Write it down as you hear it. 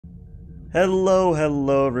Hello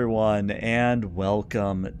everyone, and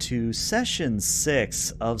welcome to Session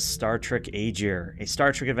 6 of Star Trek Agir, a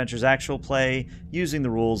Star Trek Adventures actual play using the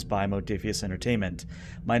rules by Modiphius Entertainment.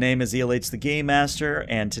 My name is ELH the Game Master,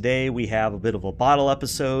 and today we have a bit of a bottle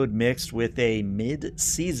episode mixed with a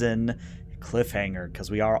mid-season cliffhanger, because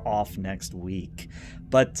we are off next week.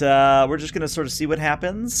 But we're just going to sort of see what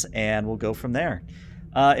happens, and we'll go from there.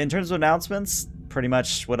 In terms of announcements, pretty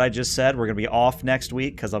much what I just said. We're going to be off next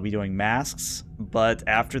week because I'll be doing masks. But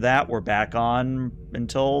after that, we're back on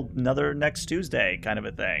until next Tuesday kind of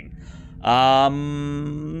a thing.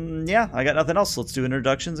 Yeah, I got nothing else. Let's do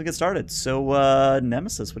introductions and get started. So,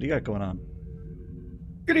 Nemesis, what do you got going on?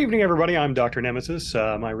 Good evening, everybody. I'm Dr. Nemesis.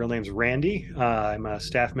 My real name's Randy. I'm a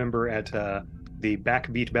staff member at the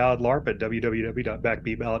Backbeat Ballad LARP at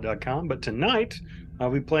www.backbeatballad.com. But tonight, I'll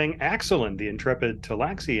be playing Axelin, the intrepid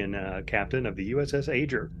Talaxian captain of the U.S.S.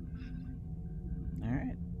 Agir. All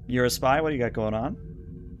right. You're a spy. What do you got going on?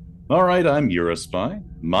 All right, I'm U.S.S.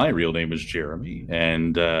 My real name is Jeremy,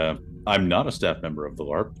 and I'm not a staff member of the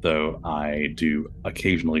LARP, though I do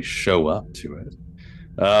occasionally show up to it.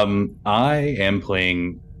 I am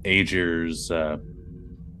playing Agir's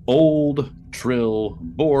old Trill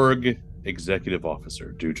Borg executive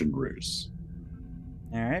officer, Dujan Roos.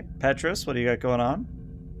 All right. Petrus, what do you got going on?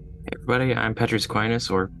 Hey everybody, I'm Petrus Aquinas,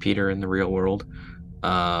 or Peter in the real world.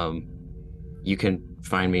 You can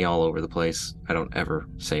find me all over the place. I don't ever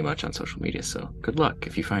say much on social media, so good luck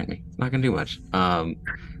if you find me. It's not going to do much.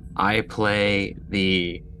 I play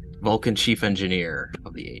the Vulcan Chief Engineer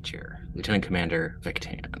of the Agir, Lieutenant Commander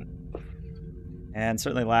Victan. And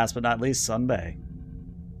certainly last but not least, Sunbay.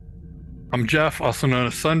 I'm Jeff, also known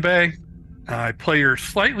as Sunbay. I play your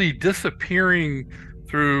slightly disappearing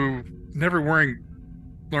through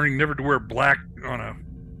learning never to wear black on a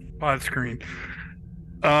pod screen.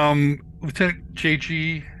 Lieutenant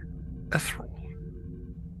J.G. Esrol.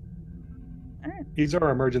 He's our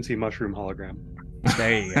emergency mushroom hologram.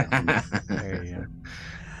 There you go. There you go.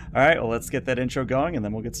 All right, well, let's get that intro going, and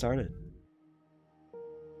then we'll get started.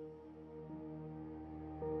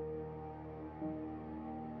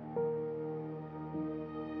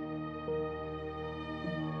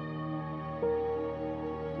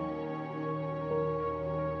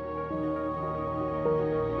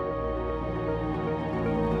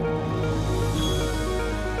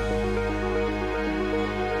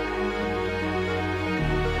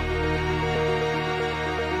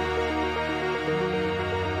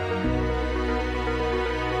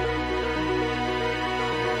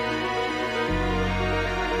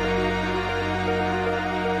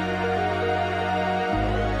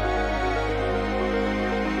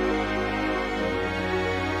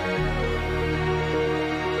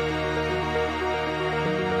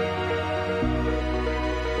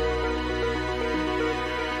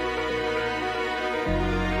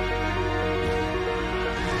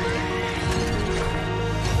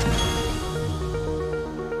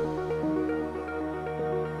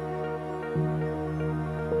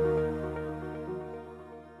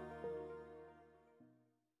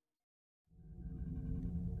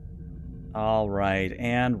 All right,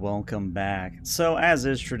 and welcome back. So, as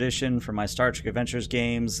is tradition for my Star Trek Adventures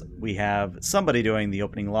games, we have somebody doing the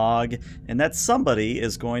opening log, and that somebody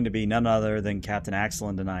is going to be none other than Captain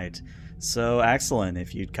Axelin tonight. So, Axelin,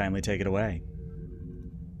 if you'd kindly take it away.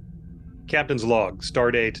 Captain's log,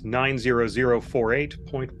 stardate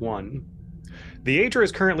 90048.1. The Agir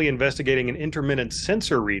is currently investigating an intermittent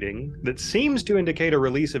sensor reading that seems to indicate a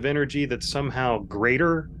release of energy that's somehow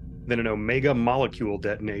greater than an omega molecule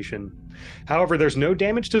detonation. However, there's no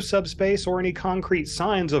damage to subspace or any concrete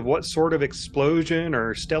signs of what sort of explosion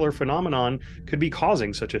or stellar phenomenon could be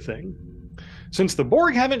causing such a thing. Since the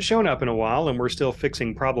Borg haven't shown up in a while and we're still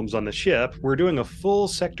fixing problems on the ship, we're doing a full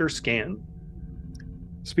sector scan.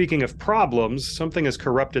 Speaking of problems, something has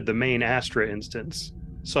corrupted the main Astra instance,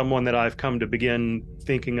 someone that I've come to begin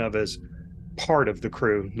thinking of as part of the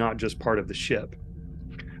crew, not just part of the ship.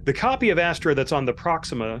 The copy of Astra that's on the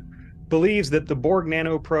Proxima believes that the Borg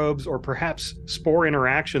nanoprobes, or perhaps spore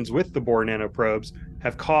interactions with the Borg nanoprobes,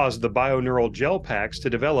 have caused the bioneural gel packs to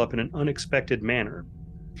develop in an unexpected manner.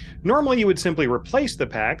 Normally, you would simply replace the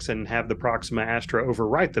packs and have the Proxima Astra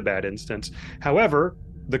overwrite the bad instance. However,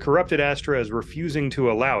 the corrupted Astra is refusing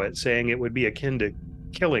to allow it, saying it would be akin to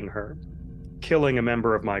killing her, killing a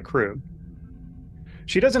member of my crew.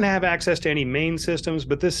 She doesn't have access to any main systems,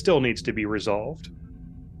 but this still needs to be resolved.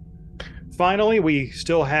 Finally, we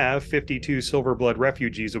still have 52 Silverblood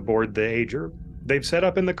refugees aboard the Agir. They've set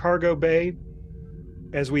up in the cargo bay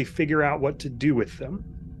as we figure out what to do with them.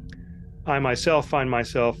 I myself find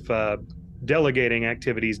myself delegating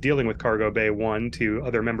activities dealing with Cargo Bay 1 to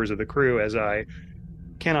other members of the crew, as I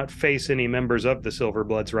cannot face any members of the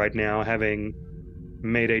Silverbloods right now, having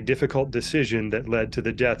made a difficult decision that led to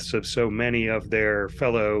the deaths of so many of their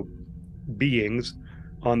fellow beings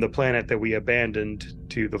on the planet that we abandoned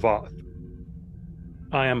to the Voth.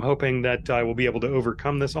 I am hoping that I will be able to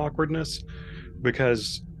overcome this awkwardness,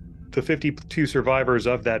 because the 52 survivors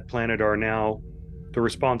of that planet are now the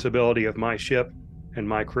responsibility of my ship and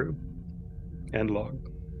my crew. And log.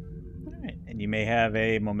 All right. And you may have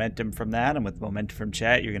a momentum from that, and with momentum from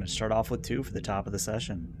chat, you're going to start off with 2 for the top of the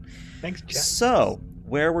session. Thanks, chat. So,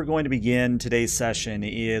 where we're going to begin today's session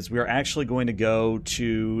is we're actually going to go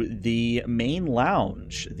to the main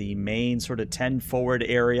lounge, the main sort of 10 forward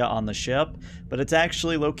area on the ship, but it's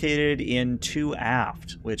actually located in 2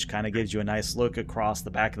 aft, which kind of gives you a nice look across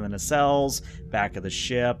the back of the nacelles, back of the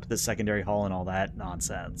ship, the secondary hull, and all that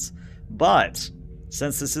nonsense. But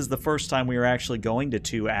since this is the first time we are actually going to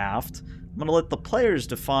 2 aft, I'm going to let the players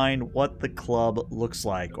define what the club looks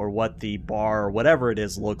like, or what the bar, or whatever it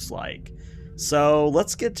is, looks like. So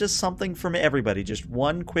let's get just something from everybody, just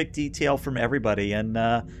one quick detail from everybody, and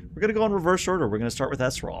we're going to go in reverse order. We're going to start with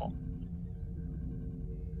S-Roll.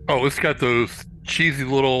 Oh, it's got those cheesy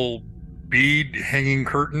little bead hanging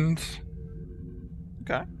curtains.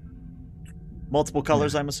 Okay. Multiple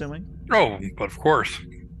colors, I'm assuming? Oh, but of course.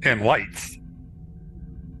 And lights.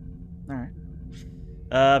 All right.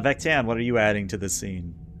 Vectan, what are you adding to this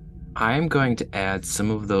scene? I'm going to add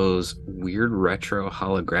some of those weird retro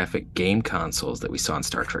holographic game consoles that we saw in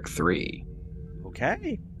Star Trek 3.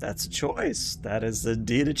 Okay, that's a choice. That is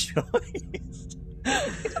indeed a choice.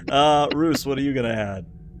 Roos, what are you going to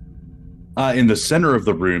add? In the center of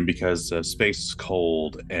the room, because space is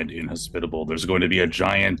cold and inhospitable, there's going to be a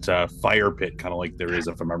giant fire pit, kind of like there is,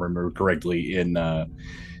 if I remember correctly, in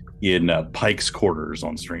Pike's quarters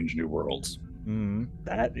on Strange New Worlds.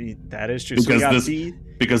 That is true.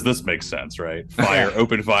 Because this makes sense, right? Fire,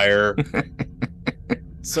 open fire.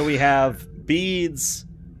 So we have beads,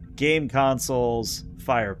 game consoles,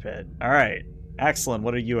 fire pit. All right. Excellent.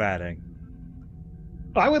 What are you adding?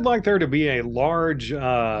 I would like there to be a large,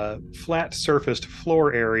 flat-surfaced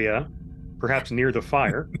floor area, perhaps near the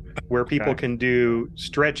fire, where people can do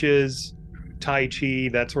stretches, Tai Chi,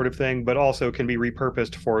 that sort of thing, but also can be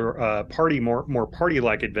repurposed for more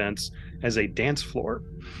party-like events as a dance floor.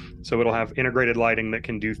 So it'll have integrated lighting that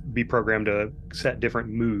can be programmed to set different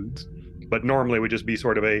moods, but normally would just be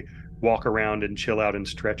sort of a walk around and chill out and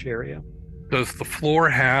stretch area. Does the floor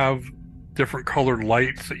have different colored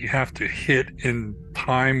lights that you have to hit in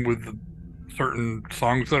time with the certain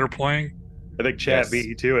songs that are playing? I think Chad beat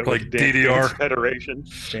you to it. Like DDR. Dance Federation.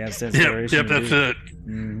 Dance Federation. Yep, that's it.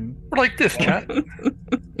 We're like this, Chad.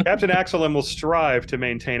 Captain Axelin will strive to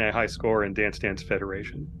maintain a high score in Dance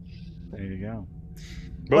Federation. There you go.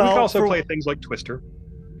 But we can also play things like Twister.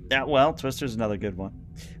 Yeah, well, Twister's another good one.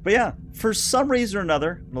 But yeah, for some reason or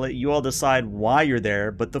another, I'm going to let you all decide why you're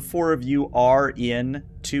there, but the 4 of you are in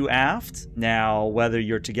 2 aft. Now, whether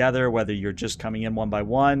you're together, whether you're just coming in one by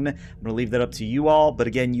one, I'm going to leave that up to you all. But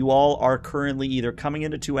again, you all are currently either coming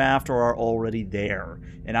into 2 aft or are already there.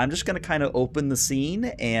 And I'm just going to kind of open the scene,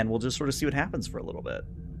 and we'll just sort of see what happens for a little bit.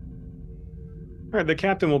 All right, the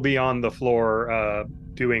captain will be on the floor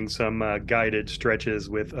doing some guided stretches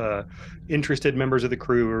with interested members of the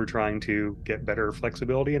crew who are trying to get better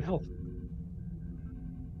flexibility and health.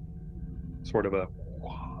 Sort of a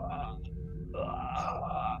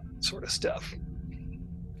sort of stuff.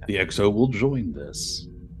 The XO will join this.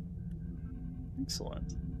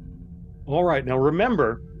 Excellent. All right, now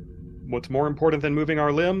remember, what's more important than moving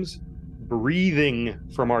our limbs? Breathing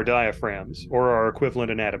from our diaphragms or our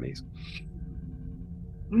equivalent anatomies.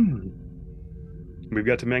 We've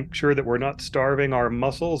got to make sure that we're not starving our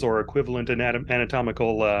muscles or equivalent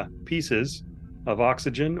anatomical pieces of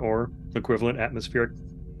oxygen or equivalent atmospheric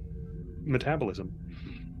metabolism.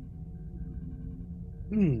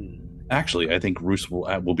 Actually, I think Roos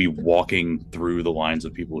will be walking through the lines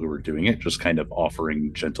of people who are doing it, just kind of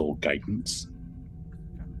offering gentle guidance.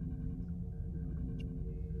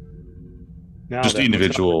 Now just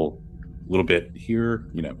individual, little bit here,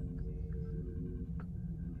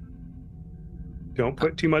 Don't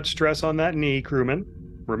put too much stress on that knee, crewman.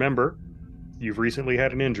 Remember, you've recently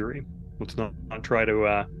had an injury. Let's not try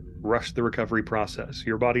to rush the recovery process.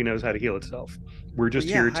 Your body knows how to heal itself. We're just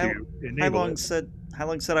here to enable it. How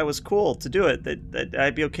long said I was cool to do it? That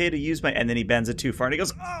I'd be okay to use my... And then he bends it too far and he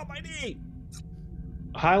goes, oh, my knee!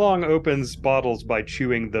 Hailong opens bottles by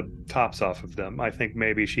chewing the tops off of them. I think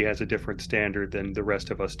maybe she has a different standard than the rest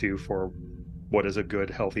of us do for what is a good,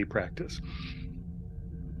 healthy practice.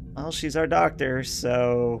 Well, she's our doctor,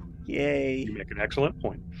 so Yay. You make an excellent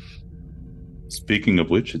point. Speaking of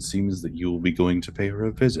which, it seems that you will be going to pay her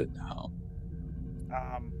a visit now.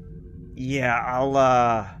 Yeah,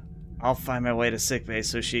 I'll find my way to sickbay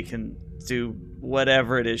so she can do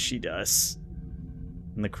whatever it is she does.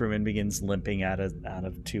 And the crewman begins limping out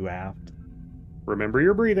of 2 aft. Remember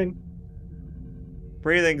your breathing.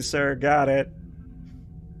 Breathing, sir. Got it.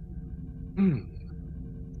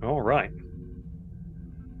 All right.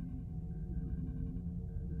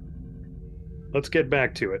 Let's get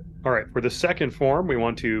back to it. All right, for the second form, we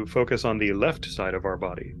want to focus on the left side of our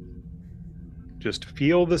body. Just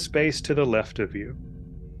feel the space to the left of you.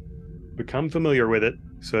 Become familiar with it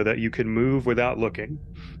so that you can move without looking.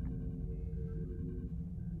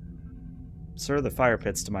 Sir, the fire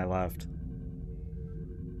pit's to my left.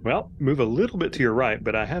 Well, move a little bit to your right,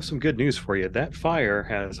 but I have some good news for you. That fire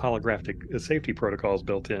has holographic safety protocols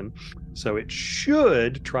built in, so it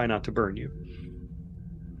should try not to burn you.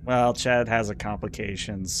 Well, Chad has a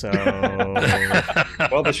complication, so...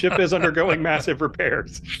 Well, the ship is undergoing massive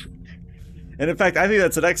repairs. And in fact, I think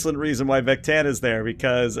that's an excellent reason why Vectan is there,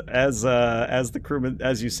 because as the crewman,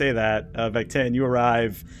 as you say that, Vectan, you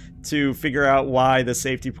arrive to figure out why the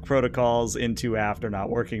safety protocols in 2 aft are not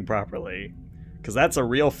working properly. Because that's a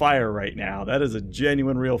real fire right now. That is a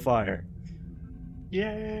genuine real fire.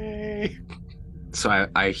 Yay! So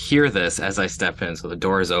I hear this as I step in. So the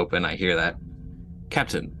door is open. I hear that.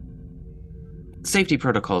 Captain, safety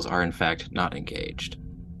protocols are in fact not engaged.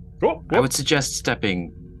 Oh, I would suggest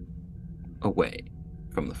stepping away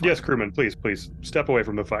from the fire. Yes, crewman, please step away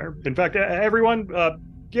from the fire. In fact, everyone,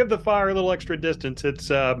 give the fire a little extra distance. It's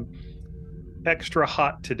extra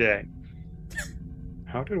hot today.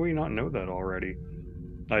 How did we not know that already?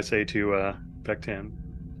 I say to Vectan.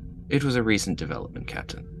 It was a recent development,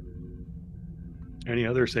 Captain. Any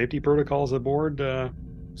other safety protocols aboard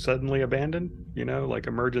suddenly abandoned? You know, like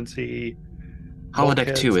emergency...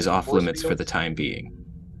 Holodeck 2 is off limits fields? for the time being.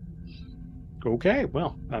 Okay,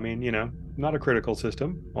 well, I mean, you know, not a critical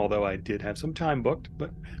system, although I did have some time booked,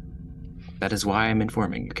 but... That is why I'm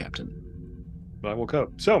informing you, Captain. I will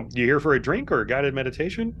cope. So, you here for a drink or a guided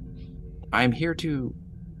meditation? I'm here to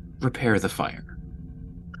repair the fire.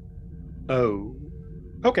 Oh,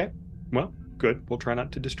 okay. Well, good. We'll try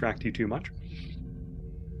not to distract you too much.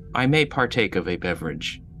 I may partake of a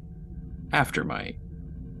beverage after my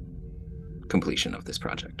completion of this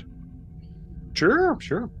project. Sure.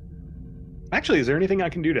 Actually, is there anything I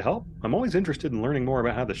can do to help? I'm always interested in learning more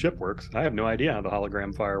about how the ship works. I have no idea how the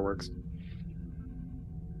hologram fire works.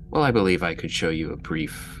 Well, I believe I could show you a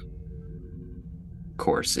brief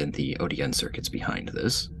course in the ODN circuits behind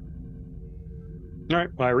this. All right.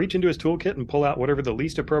 Well, I reach into his toolkit and pull out whatever the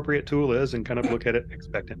least appropriate tool is and kind of look at it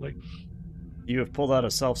expectantly. You have pulled out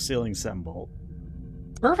a self-sealing SEM bolt.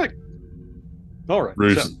 Perfect. All right.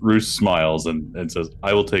 Roos smiles and says,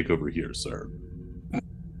 I will take over here, sir.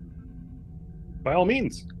 By all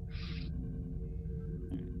means.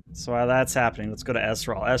 So while that's happening, let's go to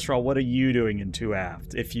Esral. Esral, what are you doing in 2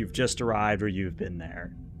 aft, if you've just arrived or you've been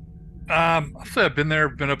there? I'll say I've been there,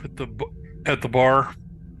 been up at the bar,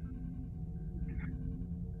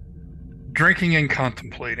 drinking and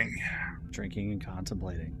contemplating. Drinking and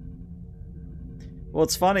contemplating. Well,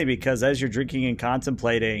 it's funny because as you're drinking and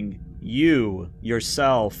contemplating, you,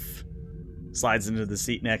 yourself, slides into the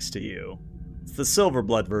seat next to you. It's the silver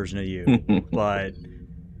blood version of you, but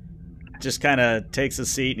just kind of takes a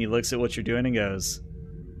seat and he looks at what you're doing and goes,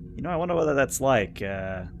 you know, I wonder whether that's like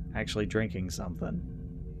actually drinking something.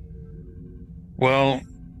 Well,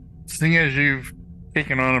 seeing as you've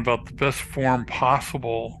taken on about the best form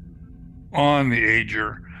possible on the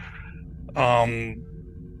Agir,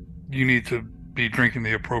 you need to be drinking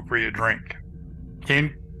the appropriate drink.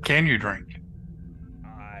 Can you drink?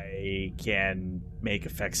 I can make a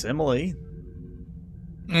facsimile.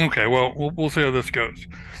 Okay, well, we'll see how this goes.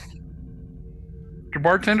 Your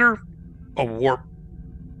bartender, a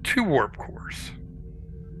 2 warp cores.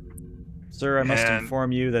 Sir, I must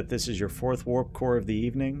inform you that this is your 4th warp core of the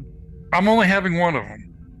evening. I'm only having one of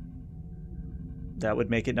them. That would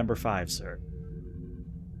make it number 5, sir.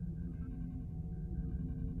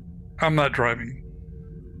 I'm not driving.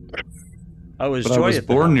 I was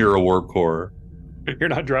born near a warp core. You're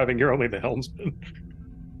not driving, you're only the helmsman.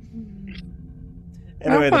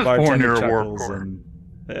 Anyway, the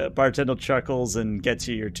bartender chuckles and gets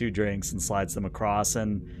you your 2 drinks and slides them across.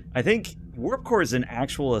 And I think warp core is an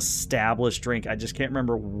actual established drink. I just can't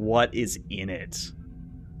remember what is in it.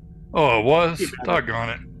 Oh, it was? Doggone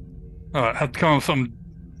it. It had to come with something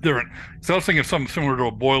different. So I was thinking of something similar to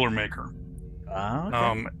a Boilermaker.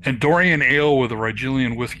 Okay. And Dorian Ale with a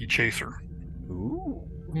Rigelian whiskey chaser. Ooh.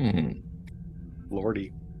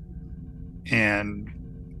 Lordy. and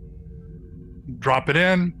drop it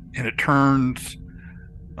in, and it turns.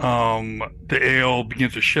 The ale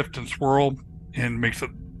begins to shift and swirl and makes it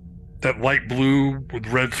that light blue with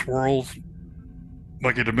red swirls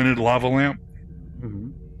like a diminutive lava lamp. Mm-hmm.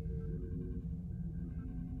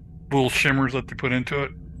 Little shimmers that they put into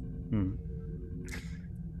it. Mm-hmm.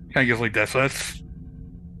 Kind of gets like that. So that's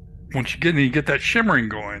once you get that shimmering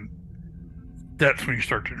going, that's when you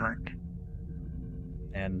start to drink.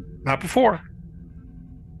 And Not before.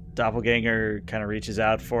 Doppelganger kind of reaches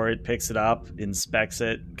out for it, picks it up, inspects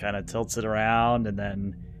it, kind of tilts it around, and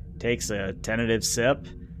then takes a tentative sip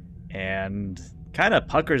and kind of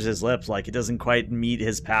puckers his lips like it doesn't quite meet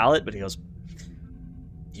his palate, but he goes,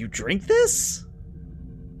 "You drink this?"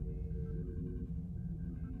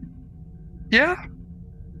 Yeah.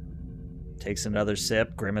 Takes another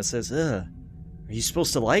sip, grimaces. Ugh. Are you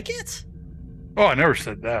supposed to like it? Oh, I never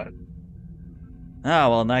said that. Oh,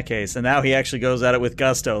 well, in that case. And now he actually goes at it with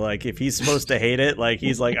gusto. Like, if he's supposed to hate it, like,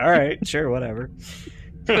 he's like, all right, sure, whatever.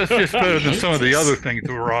 That's just better than some of the other things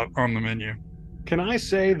that were on the menu. Can I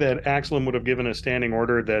say that Axelin would have given a standing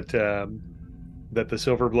order that that the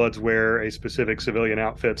Silverbloods wear a specific civilian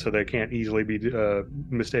outfit so they can't easily be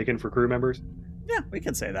mistaken for crew members? Yeah, we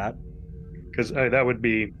can say that. Because that would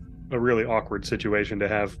be a really awkward situation to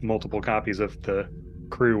have multiple copies of the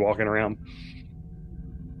crew walking around.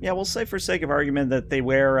 Yeah, we'll say for sake of argument that they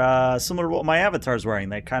wear similar to what my avatar's wearing.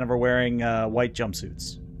 They kind of are wearing white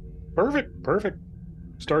jumpsuits. Perfect.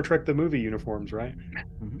 Star Trek the movie uniforms, right?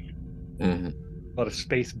 Mm-hmm. A lot of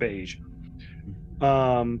space beige.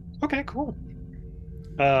 Okay, cool.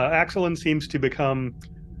 Axelin seems to become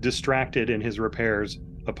distracted in his repairs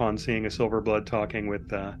upon seeing a Silverblood talking with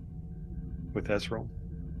Esrol.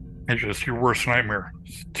 It's just your worst nightmare.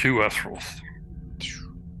 2 Esrals.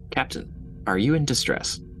 Captain, are you in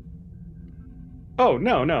distress? Oh,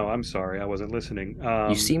 no, I'm sorry. I wasn't listening.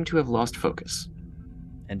 You seem to have lost focus.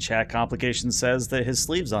 And Chat Complication says that his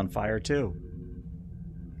sleeve's on fire, too.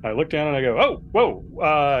 I look down and I go, oh,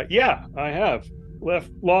 whoa, yeah, I have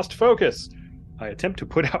lost focus. I attempt to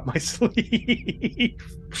put out my sleeve.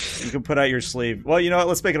 You can put out your sleeve. Well, you know what?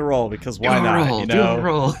 Let's make it a roll, because why not? Do a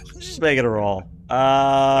roll. Just make it a roll.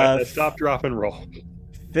 Stop, drop, and roll.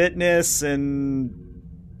 Fitness and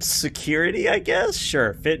security, I guess?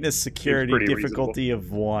 Sure. Fitness, security, difficulty reasonable.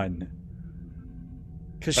 of 1.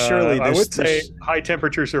 Because surely I would say high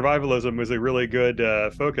temperature survivalism was a really good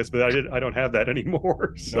focus, but I don't have that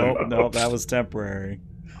anymore. So. No, that was temporary.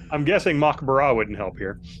 I'm guessing Makbara wouldn't help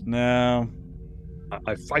here. No.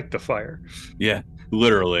 I fight the fire. Yeah,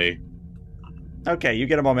 literally. Okay, you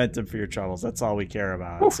get a momentum for your troubles. That's all we care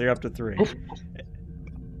about. So you're up to 3.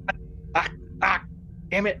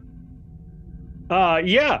 Damn it.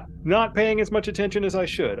 Yeah, not paying as much attention as I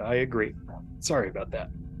should. I agree. Sorry about that.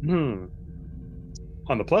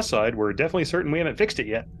 On the plus side, we're definitely certain we haven't fixed it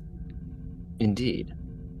yet. Indeed.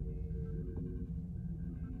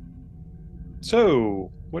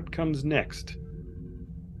 So, what comes next?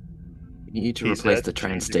 You need to He replace said, the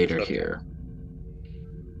translator changing the here.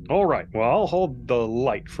 All right. Well, I'll hold the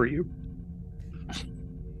light for you.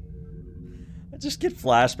 I just get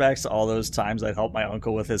flashbacks to all those times I'd help my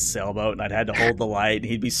uncle with his sailboat and I'd had to hold the light and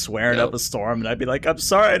he'd be swearing up a storm and I'd be like, I'm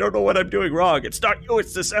sorry, I don't know what I'm doing wrong. It's not you,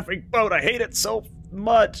 it's this effing boat. I hate it so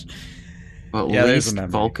much. Well, Yeah, at there's a least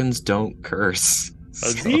memory. Vulcans don't curse.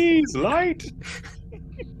 Aziz, light!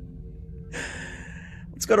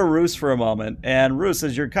 Let's go to Roos for a moment. And Roos,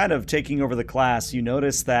 as you're kind of taking over the class, you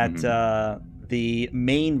notice that the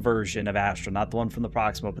main version of Astra, not the one from the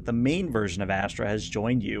Proximo, but the main version of Astra has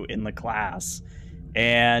joined you in the class.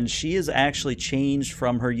 And she is actually changed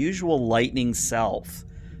from her usual lightning self.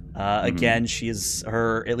 Again, she is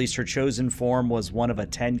at least her chosen form was one of a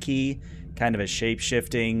Tenki, kind of a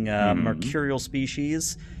shape-shifting mercurial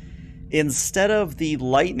species. Instead of the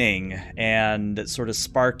lightning and sort of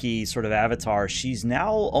sparky sort of avatar, she's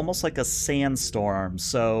now almost like a sandstorm.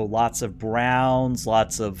 So lots of browns,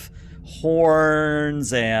 lots of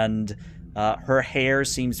horns, and her hair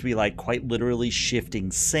seems to be like quite literally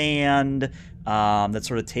shifting sand that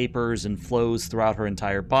sort of tapers and flows throughout her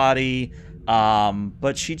entire body.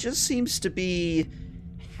 But she just seems to be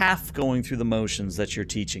half going through the motions that you're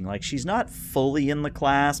teaching. Like, she's not fully in the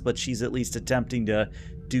class, but she's at least attempting to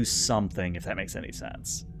do something, if that makes any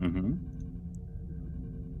sense.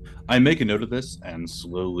 I make a note of this and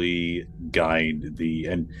slowly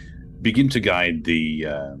begin to guide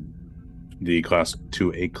the class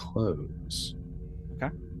to a close.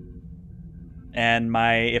 Okay. And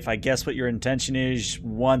if I guess what your intention is,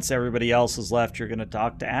 once everybody else is left, you're going to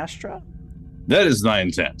talk to Astra? That is my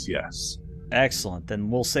intent, yes. Excellent. Then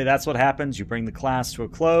we'll say that's what happens. You bring the class to a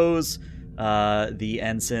close. the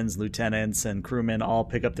ensigns, lieutenants, and crewmen all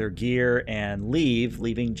pick up their gear and leave,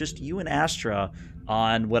 leaving just you and Astra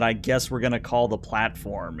on what I guess we're going to call the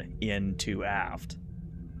platform into aft.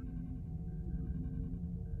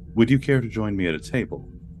 Would you care to join me at a table?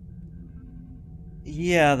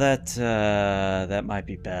 Yeah, that might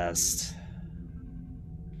be best.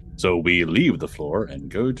 So we leave the floor and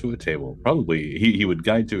go to a table. Probably he would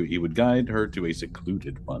guide her to a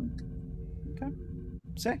secluded one. Okay.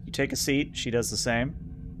 So you take a seat. She does the same,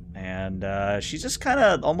 and she's just kind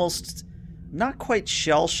of almost not quite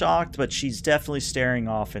shell shocked, but she's definitely staring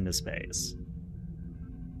off into space.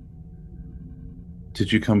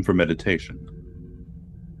 Did you come for meditation?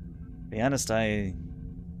 To be honest, I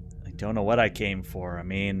don't know what I came for. I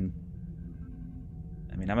mean,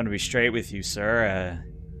 I'm going to be straight with you, sir.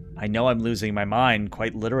 I know I'm losing my mind,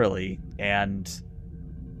 quite literally, and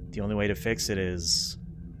the only way to fix it is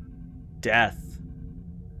death.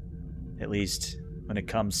 At least when it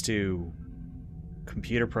comes to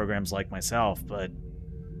computer programs like myself, but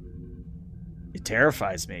it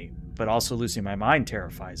terrifies me. But also losing my mind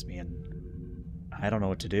terrifies me, and I don't know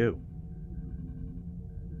what to do.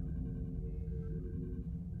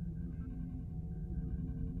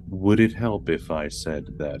 Would it help if I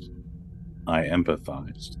said that I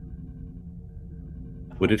empathized?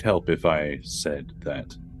 Would it help if I said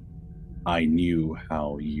that I knew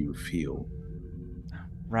how you feel?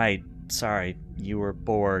 Right. Sorry, you were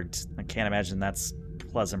bored. I can't imagine that's a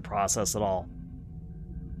pleasant process at all.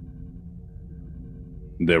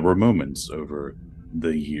 There were moments over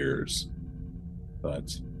the years,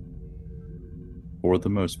 but for the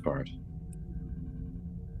most part,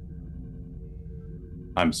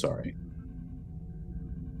 I'm sorry.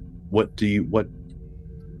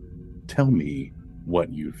 Tell me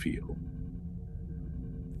what you feel.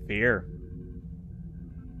 Fear.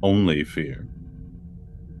 Only fear.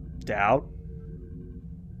 Doubt.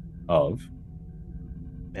 Of?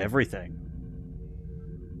 Everything.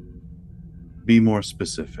 Be more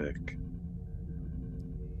specific.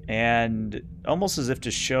 And almost as if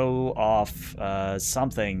to show off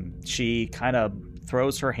something, she kind of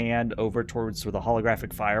throws her hand over towards where the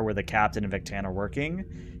holographic fire where the captain and Victan are working,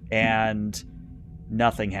 and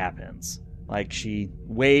nothing happens. Like, she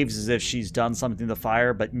waves as if she's done something to the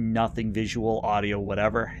fire, but nothing visual, audio,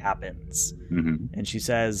 whatever happens. Mm-hmm. And she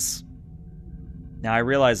says, now I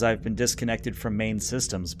realize I've been disconnected from main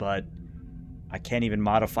systems, but I can't even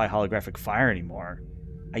modify holographic fire anymore.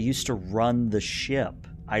 I used to run the ship.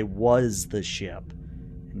 I was the ship.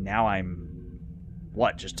 And now I'm,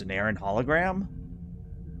 what, just an errant hologram?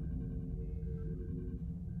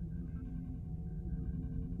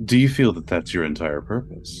 Do you feel that that's your entire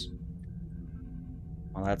purpose?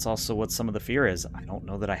 Well, that's also what some of the fear is. I don't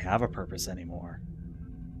know that I have a purpose anymore.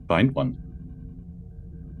 Find one.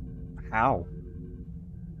 How?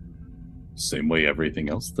 Same way everything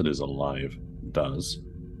else that is alive does.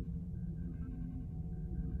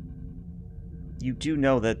 You do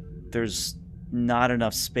know that there's not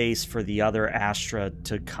enough space for the other Astra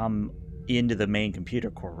to come into the main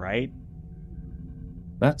computer core, right?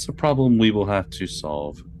 That's a problem we will have to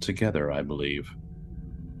solve together, I believe.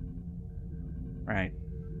 Right.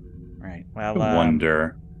 Well, I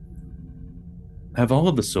wonder, have all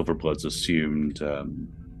of the Silverbloods assumed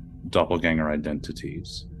doppelganger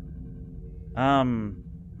identities?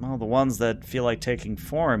 Well, the ones that feel like taking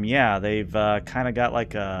form, yeah, they've kind of got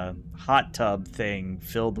like a hot tub thing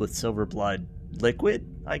filled with Silverblood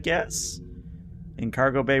liquid, I guess, in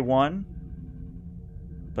Cargo Bay 1.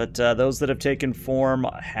 But those that have taken form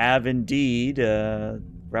have indeed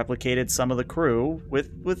replicated some of the crew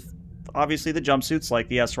with obviously the jumpsuits like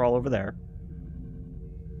the Esral over there.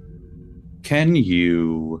 Can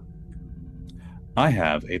you... I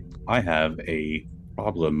have a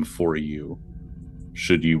problem for you,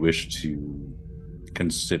 should you wish to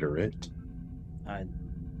consider it. I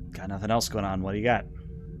got nothing else going on. What do you got?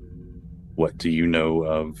 What do you know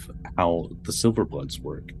of how the Silverbloods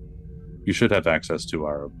work? You should have access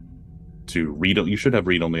to you should have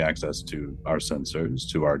read-only access to our sensors,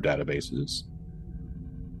 to our databases.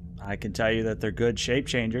 I can tell you that they're good shape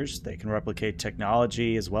changers. They can replicate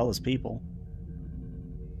technology as well as people.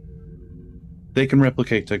 They can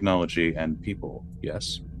replicate technology and people,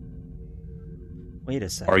 yes. Wait a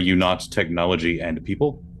second. Are you not technology and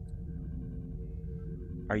people?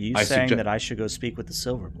 Are you saying that I should go speak with the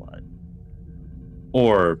Silverblood?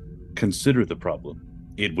 Or consider the problem.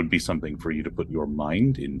 It would be something for you to put your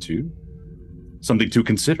mind into. Something to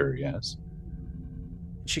consider, yes.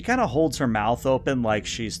 She kind of holds her mouth open like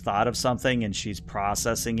she's thought of something and she's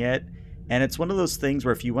processing it. And it's one of those things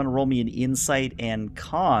where if you want to roll me an insight and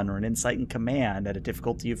con or an insight and command at a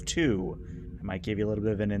difficulty of 2, I might give you a little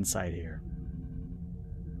bit of an insight here.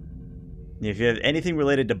 If you have anything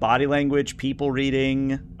related to body language, people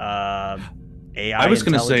reading, AI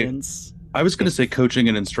intelligence. I was going to say coaching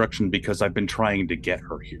and instruction because I've been trying to get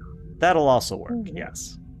her here. That'll also work,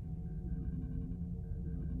 yes.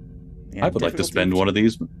 I would like to spend one of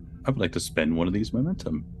these. I would like to spend one of these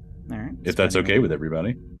momentum. All right. If that's okay with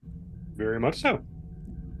everybody. Very much so.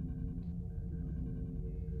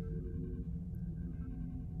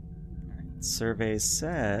 Survey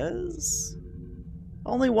says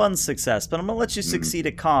only 1 success, but I'm going to let you succeed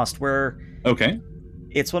at cost, where okay,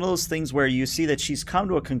 it's one of those things where you see that she's come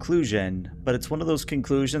to a conclusion, but it's one of those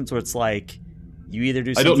conclusions where it's like you either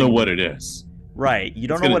do something... I don't know what it is. Right. You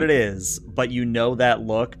don't know what it is, but you know that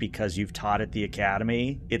look because you've taught at the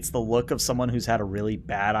academy. It's the look of someone who's had a really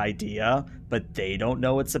bad idea, but they don't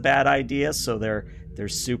know it's a bad idea, so they're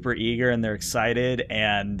super eager and they're excited,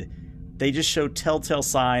 and they just show telltale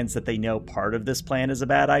signs that they know part of this plan is a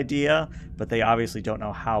bad idea, but they obviously don't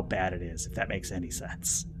know how bad it is, if that makes any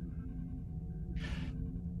sense.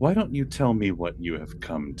 Why don't you tell me what you have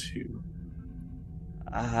come to?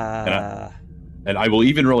 And I will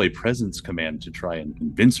even roll a presence command to try and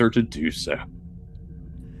convince her to do so.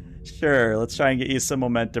 Sure, let's try and get you some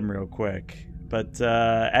momentum real quick. But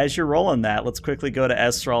as you're rolling that, let's quickly go to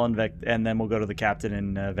Esral and then we'll go to the captain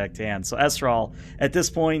and Vectan. So Esral, at this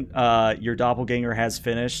point, your doppelganger has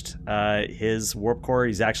finished his warp core.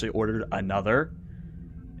 He's actually ordered another.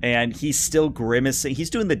 And he's still grimacing. He's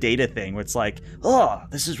doing the data thing where it's like, oh,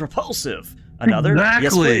 this is repulsive. Another? Exactly.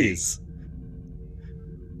 Yes, please.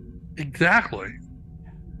 Exactly.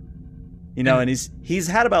 You know, and he's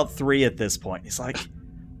had about 3 at this point. He's like,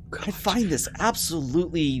 I find this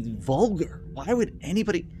absolutely vulgar. Why would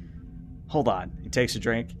anybody... Hold on. He takes a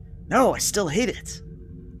drink. No, I still hate it.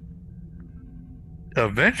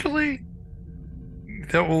 Eventually,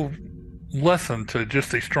 that will lessen to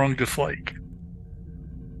just a strong dislike.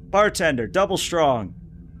 Bartender, double strong.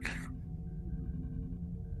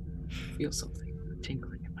 I feel something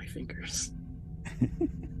tingling in my fingers.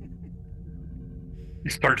 He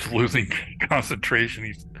starts losing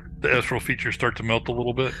concentration. The Esral features start to melt a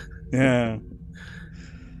little bit. Yeah.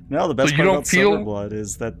 No, the best So part you about don't feel- Silverblood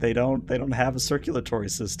is that they don't have a circulatory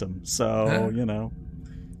system. So, you know.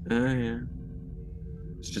 Yeah.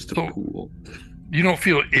 It's just a So- pool. You don't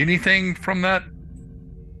feel anything from that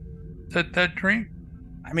drink?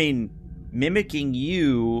 I mean, mimicking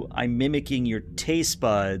you, I'm mimicking your taste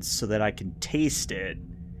buds so that I can taste it.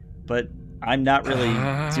 But I'm not really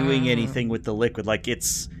doing anything with the liquid. Like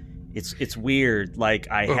it's weird. Like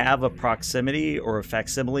I have a proximity or a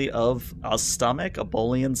facsimile of a stomach, a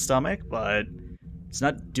Boolean stomach, but it's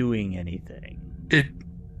not doing anything.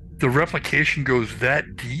 The replication goes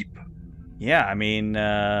that deep? Yeah, I mean,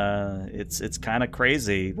 it's kind of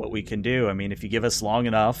crazy what we can do. I mean, if you give us long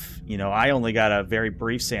enough, you know, I only got a very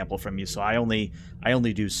brief sample from you, so I only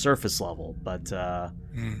do surface level. But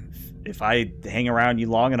if I hang around you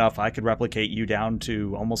long enough, I could replicate you down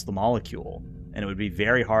to almost the molecule, and it would be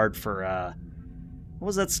very hard for what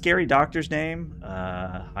was that scary doctor's name?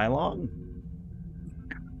 Hailong?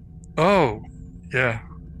 Oh, yeah.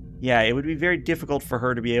 Yeah, it would be very difficult for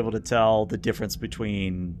her to be able to tell the difference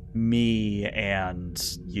between me and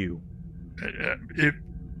you. It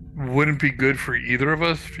wouldn't be good for either of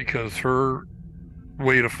us because her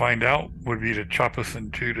way to find out would be to chop us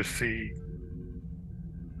in two to see.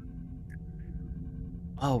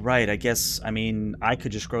 Oh, right. I guess, I mean, I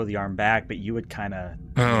could just grow the arm back, but you would kind of...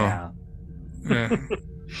 Yeah.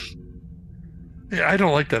 Yeah, I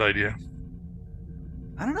don't like that idea.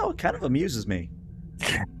 I don't know. It kind of amuses me.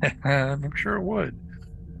 I'm sure it would.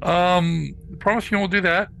 Promise you won't do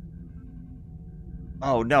that.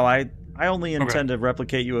 Oh, no. I only intend to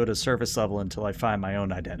replicate you at a surface level until I find my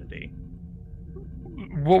own identity.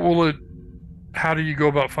 How do you go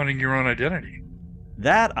about finding your own identity?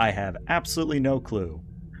 That I have absolutely no clue.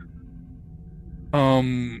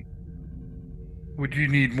 Would you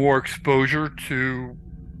need more exposure to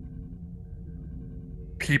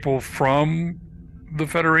people from the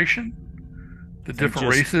Federation? The different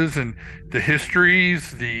races and the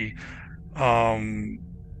histories, the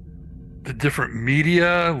different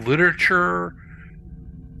media, literature.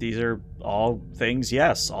 These are all things,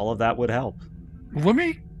 yes. All of that would help. Let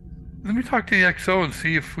me talk to the XO and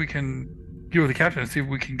see if we can get with the captain and see if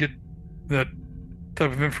we can get that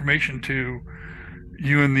type of information to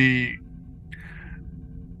you and the...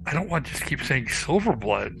 I don't want to just keep saying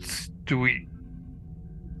Silverbloods.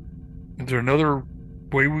 Is there another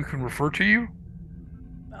way we can refer to you?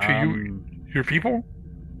 To your people?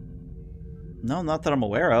 No, not that I'm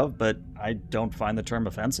aware of, but I don't find the term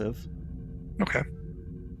offensive. Okay.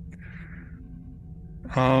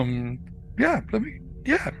 Yeah,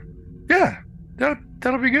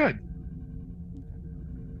 that'll be good.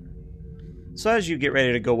 So as you get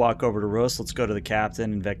ready to go walk over to Rose, let's go to the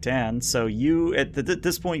captain and Vectan. So you, at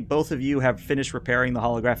this point, both of you have finished repairing the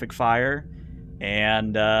holographic fire,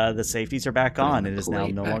 and the safeties are back on. It is now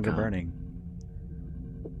no longer burning.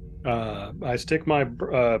 I stick my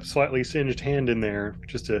slightly singed hand in there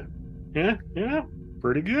just to, yeah,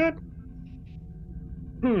 pretty good.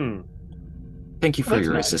 Thank you for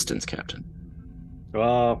your nice. assistance, Captain.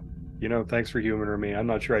 Thanks for humoring me. I'm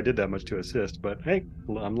not sure I did that much to assist, but hey,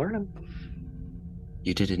 I'm learning.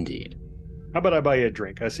 You did indeed. How about I buy you a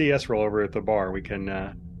drink? I see Esrel over at the bar. We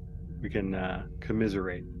can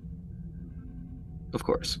commiserate. Of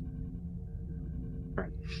course. All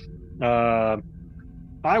right.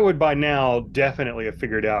 I would by now definitely have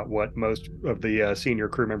figured out what most of the senior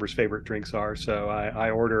crew members' favorite drinks are. So I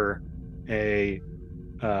order a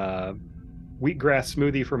wheatgrass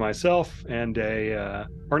smoothie for myself and I'm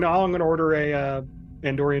going to order a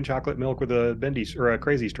Andorian chocolate milk with a bendy or a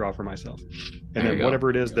crazy straw for myself, and then whatever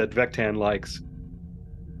it is that Vectan likes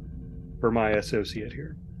for my associate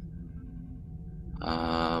here.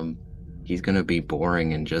 He's gonna be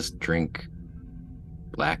boring and just drink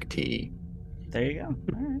black tea. There you go. All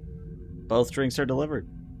right. Both drinks are delivered.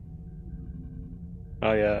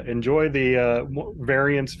 I enjoy the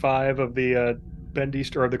variance 5 of the bendy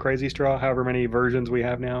straw or the crazy straw, however many versions we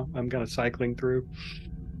have now. I'm kind of cycling through.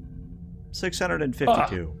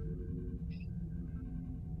 652.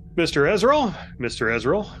 Mr.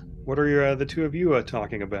 Ezreal, what are the two of you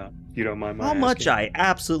talking about? If you don't mind my How much asking. I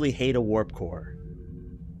absolutely hate a warp core.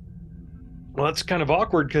 Well, that's kind of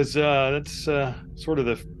awkward because that's sort of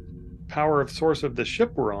the power of source of the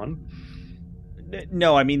ship we're on.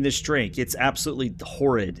 No, I mean this drink. It's absolutely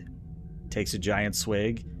horrid. Takes a giant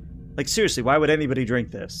swig. Like, seriously, why would anybody drink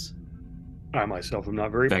this? I myself am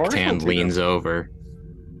not very partial Vectan to leans them. over.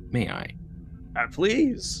 May I?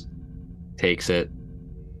 Please. Takes it,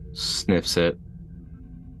 sniffs it,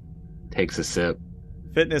 takes a sip.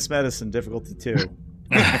 Fitness medicine, difficulty 2.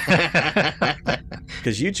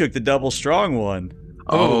 Because you took the double strong one.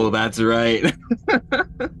 Oh, that's right.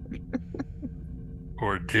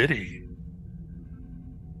 Or did he?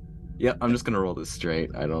 Yep, I'm just gonna roll this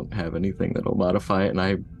straight. I don't have anything that'll modify it, and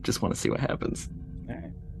I just want to see what happens.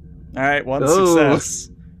 All right, one success.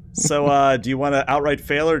 So, do you want to outright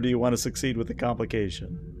fail, or do you want to succeed with a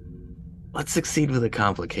complication? Let's succeed with a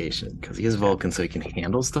complication, because he is Vulcan, so he can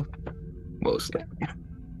handle stuff. Mostly.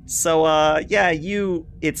 So,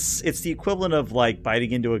 it's the equivalent of like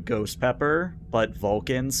biting into a ghost pepper, but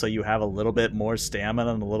Vulcan. So you have a little bit more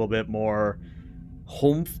stamina and a little bit more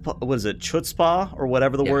chutzpah or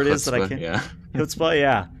whatever the word is that I can't. Yeah. Chutzpah,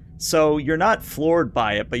 yeah. So you're not floored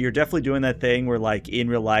by it, but you're definitely doing that thing where, like, in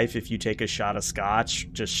real life, if you take a shot of scotch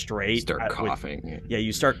just straight, Start coughing.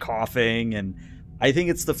 You start coughing, and I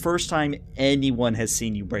think it's the first time anyone has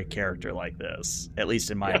seen you break character like this, at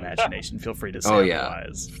least in my imagination. Feel free to say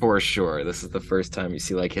otherwise. For sure. This is the first time you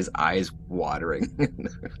see, like, his eyes watering.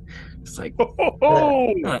 It's like...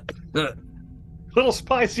 Little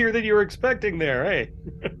spicier than you were expecting there, hey?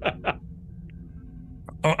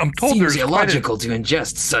 I'm told Seems there's illogical to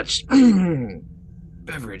ingest such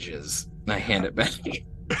beverages. And I hand it back.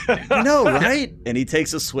 No, right? And he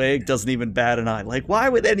takes a swig, doesn't even bat an eye. Like, why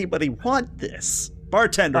would anybody want this?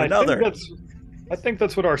 Bartender, another. I think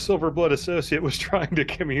that's what our Silverblood associate was trying to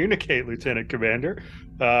communicate, Lieutenant Commander.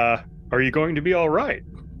 Are you going to be all right?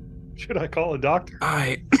 Should I call a doctor?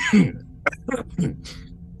 I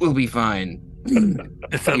will be fine.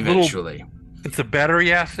 It's that Eventually. It's a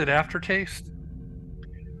battery acid aftertaste.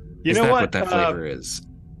 You Is know that what? what that flavor is?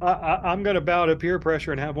 I'm going to bow to peer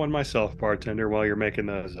pressure and have one myself, bartender, while you're making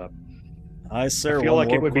those up. I feel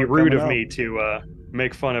like it would be rude of me to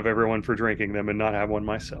make fun of everyone for drinking them and not have one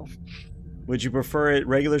myself. Would you prefer it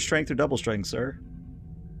regular strength or double strength, sir?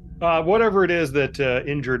 Whatever it is that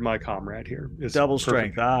injured my comrade here. Is double perfect.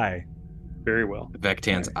 strength, aye. Very well.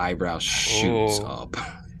 Vectan's eyebrow shoots up.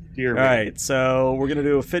 Dear All me. right, so we're going to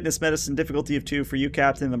do a fitness medicine difficulty of 2 for you,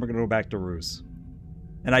 Captain, then we're going to go back to Roos.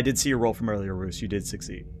 And I did see your roll from earlier, Roos. You did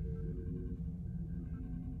succeed.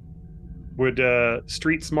 Would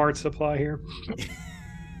street smarts apply here?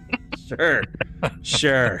 Sure.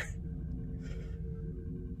 Sure.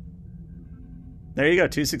 There you go.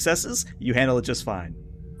 2 successes. You handle it just fine.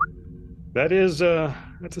 That's a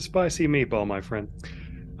spicy meatball, my friend.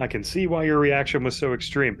 I can see why your reaction was so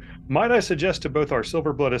extreme. Might I suggest to both our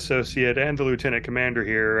Silverblood associate and the Lieutenant Commander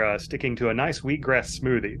here sticking to a nice wheatgrass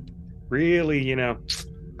smoothie? Really,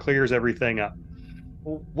 clears everything up.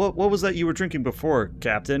 What was that you were drinking before,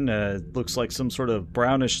 Captain? Looks like some sort of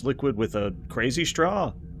brownish liquid with a crazy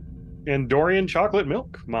straw. Andorian chocolate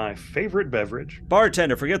milk, my favorite beverage.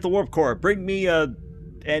 Bartender, forget the warp core. Bring me a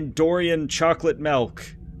Andorian chocolate milk.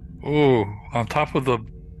 Oh, on top of the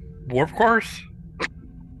warp course?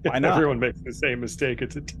 Why not? Everyone makes the same mistake.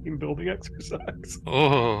 It's a team building exercise.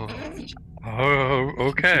 Oh,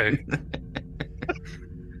 okay.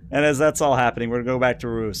 And as that's all happening, we're going to go back to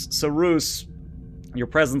Roos. So, Roos, your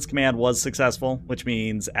presence command was successful, which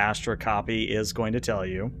means Astra copy is going to tell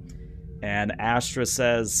you. And Astra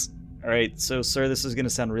says, all right, so, sir, this is going to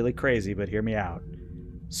sound really crazy, but hear me out.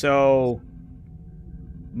 So,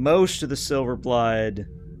 most of the Silver Blood are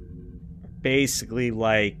basically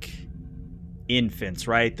like infants,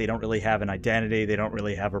 right? They don't really have an identity. They don't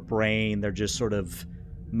really have a brain. They're just sort of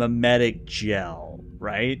mimetic gel,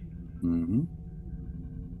 right? Mm-hmm.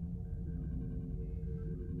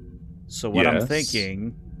 So what I'm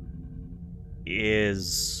thinking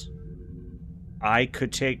is I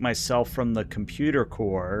could take myself from the computer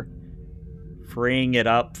core, freeing it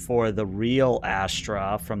up for the real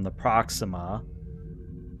Astra from the Proxima,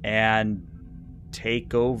 and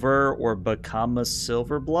take over or become a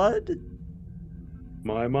Silver Blood?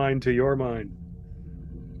 My mind to your mind.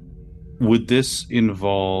 Would this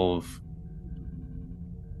involve...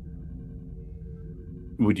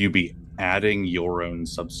 Would you be adding your own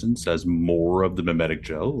substance as more of the mimetic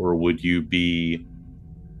gel, or would you be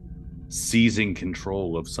seizing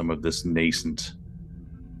control of some of this nascent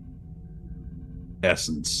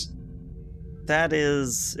essence? That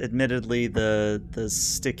is admittedly the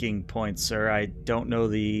sticking point, sir. I don't know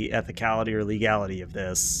the ethicality or legality of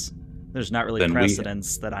this. There's not really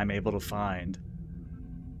precedence that I'm able to find.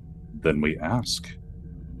 Then we ask.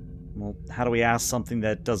 Well, how do we ask something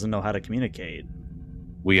that doesn't know how to communicate?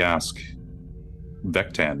 We ask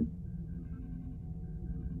Vectan.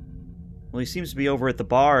 Well, he seems to be over at the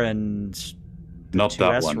bar and... Not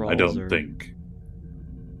that one, I don't think.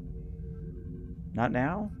 Not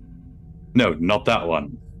now? No, not that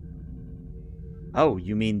one. Oh,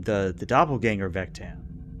 you mean the doppelganger Vectan?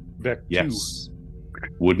 Vec Yes.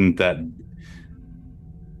 Wouldn't that...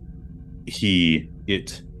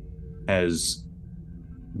 It has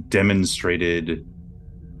demonstrated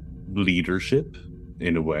leadership,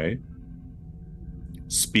 in a way,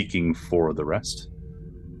 speaking for the rest.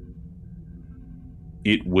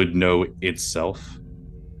 It would know itself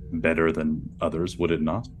better than others, would it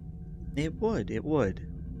not? It would.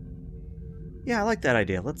 Yeah, I like that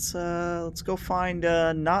idea. Let's go find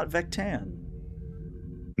not Vectan.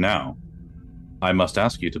 Now, I must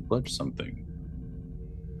ask you to pledge something.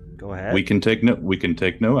 Go ahead. We can take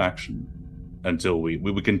no action until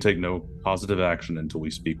we can take no positive action until we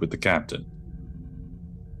speak with the captain.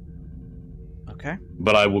 Okay.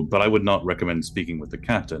 But I would not recommend speaking with the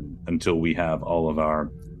captain until we have all of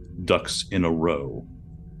our ducks in a row,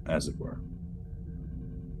 as it were.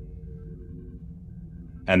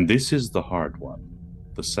 And this is the hard one,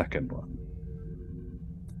 the second one.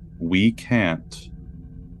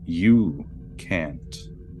 You can't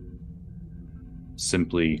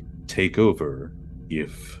simply take over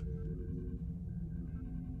if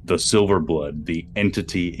the Silver Blood, the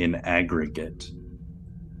entity in aggregate,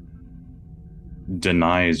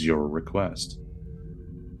 denies your request.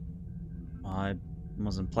 I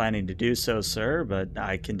wasn't planning to do so, sir, but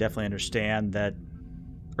I can definitely understand that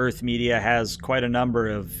Earth media has quite a number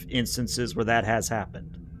of instances where that has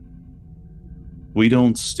happened. We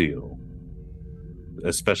don't steal,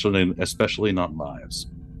 especially not lives.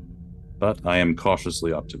 But I am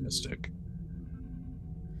cautiously optimistic.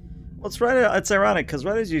 Well, it's ironic, because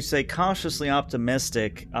right as you say cautiously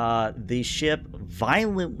optimistic, the ship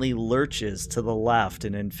violently lurches to the left,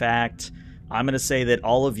 and in fact, I'm going to say that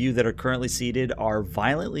all of you that are currently seated are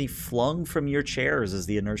violently flung from your chairs as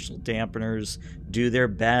the inertial dampeners do their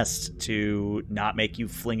best to not make you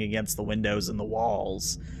fling against the windows and the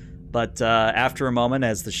walls. But after a moment,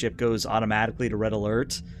 as the ship goes automatically to red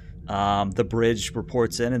alert, the bridge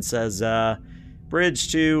reports in and says,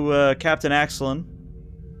 bridge to Captain Axelin.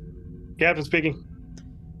 Captain speaking.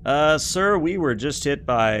 Sir, we were just hit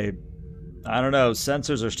by... I don't know,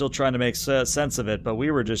 sensors are still trying to make sense of it, but we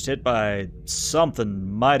were just hit by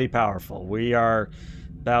something mighty powerful. We are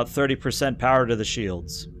about 30% power to the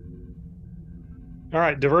shields. All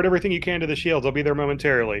right, divert everything you can to the shields. I'll be there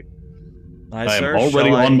momentarily. Aye, I am sir. already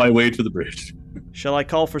on my way to the bridge. Shall I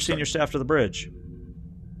call for senior staff to the bridge?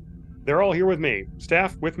 They're all here with me.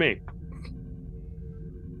 Staff, with me.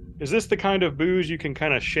 Is this the kind of booze you can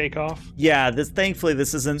kind of shake off? Yeah, thankfully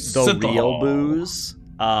this isn't the Synthahol. real booze.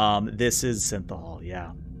 This is synthahol,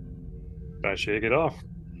 yeah. I shake it off.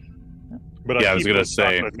 But Yeah, I was keep gonna the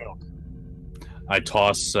say- chocolate milk. I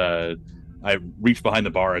toss. I reach behind the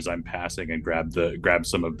bar as I'm passing and grab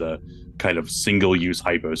some of the kind of single-use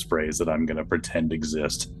hypo sprays that I'm gonna pretend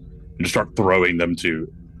exist, and just start throwing them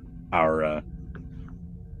to our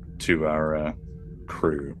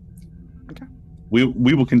crew. Okay. We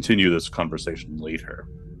will continue this conversation later,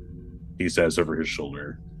 he says over his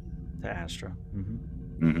shoulder. To Astra.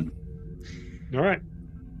 All right.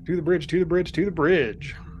 To the bridge, to the bridge, to the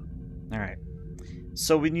bridge. All right.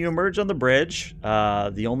 So when you emerge on the bridge,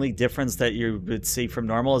 the only difference that you would see from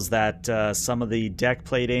normal is that some of the deck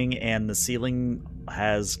plating and the ceiling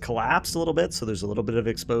has collapsed a little bit, so there's a little bit of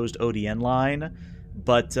exposed ODN line.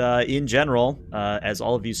 But in general, as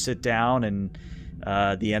all of you sit down and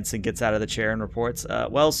the ensign gets out of the chair and reports,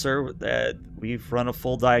 well, sir, we've run a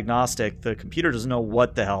full diagnostic. The computer doesn't know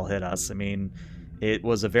what the hell hit us. I mean, it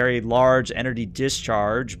was a very large energy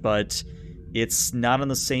discharge, but it's not on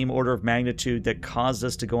the same order of magnitude that caused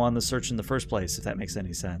us to go on the search in the first place, if that makes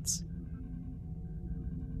any sense.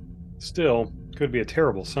 Still, could be a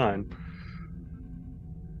terrible sign.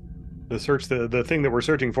 The thing that we're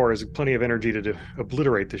searching for is plenty of energy to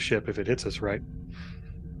obliterate the ship if it hits us, right?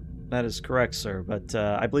 That is correct, sir, but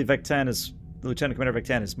I believe Lieutenant Commander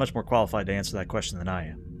Vectan is much more qualified to answer that question than I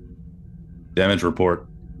am. Damage report.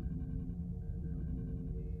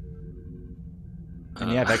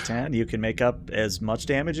 And yeah, Vectan, you can make up as much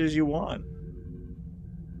damage as you want.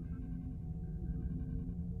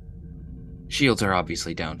 Shields are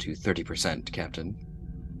obviously down to 30%, Captain.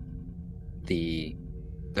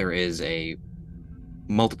 There is a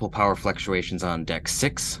multiple power fluctuations on Deck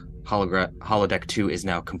 6. Holodeck 2 is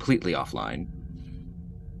now completely offline.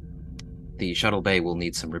 The shuttle bay will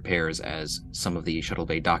need some repairs as some of the shuttle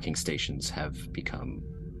bay docking stations have become,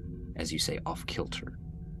 as you say, off-kilter.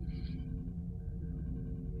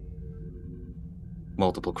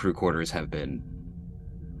 Multiple crew quarters have been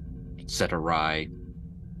set awry,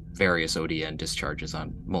 various ODN discharges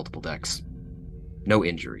on multiple decks. No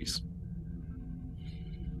injuries.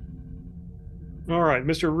 All right,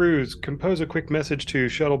 Mr. Ruse, compose a quick message to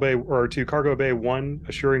Shuttle Bay or to Cargo Bay 1,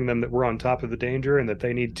 assuring them that we're on top of the danger and that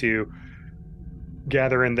they need to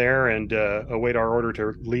gather in there and await our order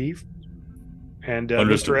to leave. And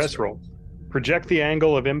Mr. Esrol, project the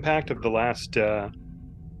angle of impact of the last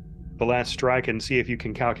strike and see if you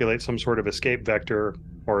can calculate some sort of escape vector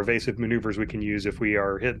or evasive maneuvers we can use if we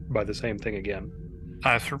are hit by the same thing again.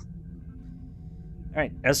 Aye, sir. All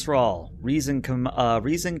right, Esrol, Reason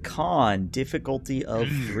Con, difficulty of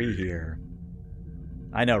 3 here.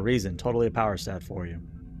 I know, Reason, totally a power stat for you.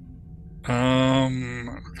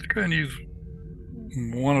 Let's go ahead and use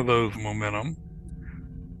one of those momentum.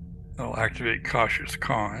 I'll activate Cautious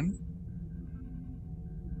Con.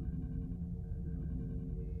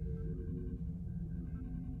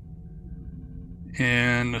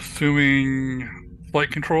 And assuming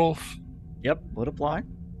flight controls. Yep, would apply.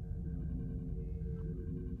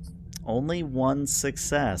 Only 1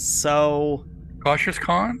 success, so Cautious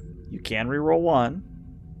Con. you can reroll 1.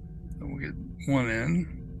 So we'll get 1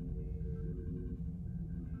 in.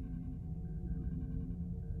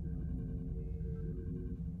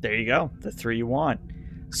 There you go, the 3 you want.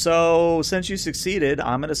 So, since you succeeded,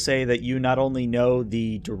 I'm going to say that you not only know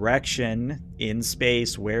the direction in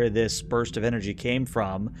space where this burst of energy came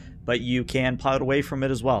from, but you can plot away from it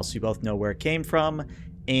as well. So you both know where it came from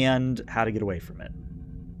and how to get away from it.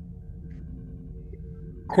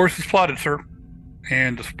 Course is plotted, sir.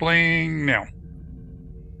 And displaying now.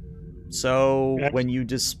 So when you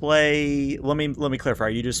display, let me clarify. Are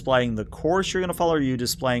you displaying the course you're going to follow, or are you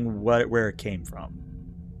displaying where it came from?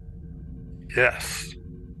 Yes.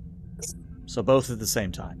 So both at the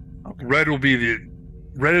same time. Okay. Red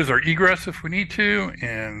is our egress if we need to,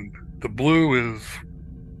 and the blue is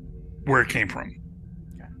where it came from.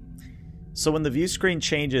 Okay. So when the view screen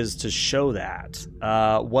changes to show that,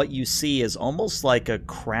 what you see is almost like a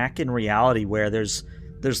crack in reality, where there's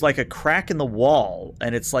like a crack in the wall,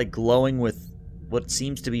 and it's like glowing with what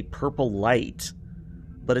seems to be purple light.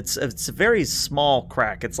 But it's a very small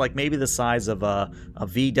crack. It's like maybe the size of a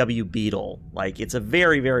VW Beetle. Like, it's a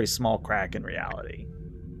very, very small crack in reality.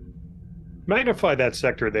 Magnify that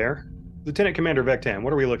sector there. Lieutenant Commander Vectan,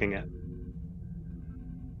 what are we looking at?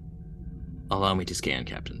 Allow me to scan,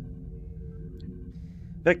 Captain.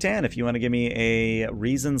 Vectan, if you want to give me a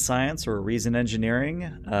reason science or a reason engineering,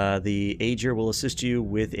 the Agir will assist you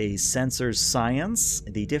with a sensor science.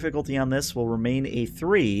 The difficulty on this will remain a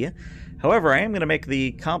 3. However, I am going to make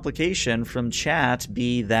the complication from chat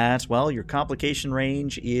be that, well, your complication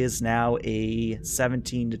range is now a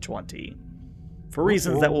 17 to 20. For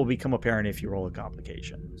reasons that will become apparent if you roll a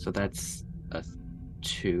complication. So that's a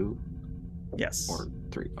 2. Yes. Or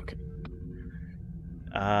 3, okay.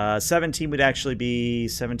 17 would actually be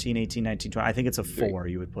 17, 18, 19, 20. I think it's a 4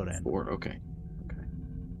 you would put in. 4, okay. Okay.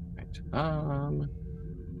 Right.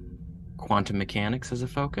 Quantum mechanics as a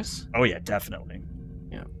focus? Oh, yeah, definitely.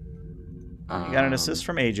 Yeah. You got an assist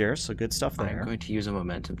from Agir, so good stuff there. I'm going to use a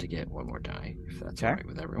momentum to get one more die, if that's all right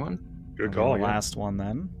with everyone. Good call. The last one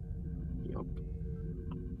then. Yep.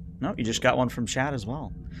 No, you just got one from chat as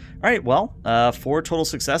well. All right, well, 4 total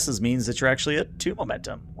successes means that you're actually at 2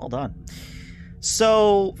 momentum. Well done.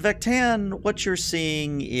 So, Vectan, what you're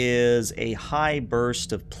seeing is a high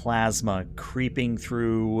burst of plasma creeping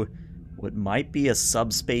through what might be a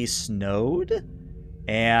subspace node.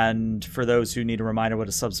 And for those who need a reminder what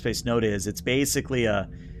a subspace node is, it's basically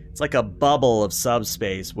it's like a bubble of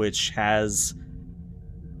subspace which has,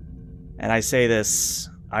 and I say this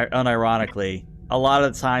unironically, a lot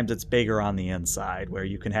of the times it's bigger on the inside, where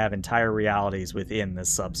you can have entire realities within this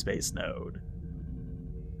subspace node.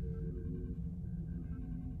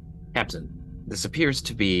 Captain, this appears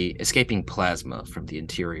to be escaping plasma from the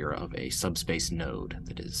interior of a subspace node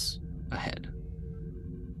that is ahead.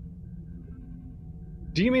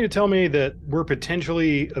 Do you mean to tell me that we're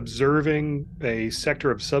potentially observing a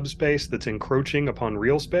sector of subspace that's encroaching upon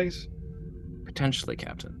real space? Potentially,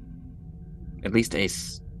 Captain. At least a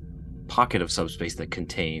pocket of subspace that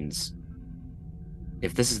contains,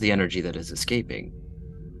 if this is the energy that is escaping,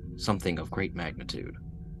 something of great magnitude.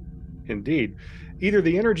 Indeed. Either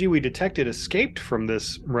the energy we detected escaped from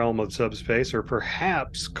this realm of subspace, or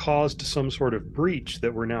perhaps caused some sort of breach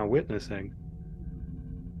that we're now witnessing.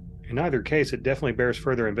 In either case, it definitely bears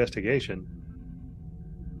further investigation.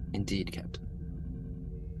 Indeed, Captain.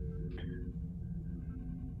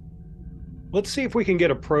 Let's see if we can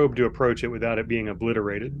get a probe to approach it without it being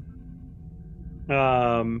obliterated.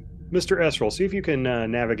 Mr. Esrel, see if you can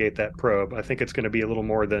navigate that probe. I think it's going to be a little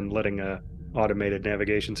more than letting a automated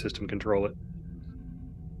navigation system control it.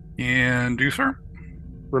 And do, sir?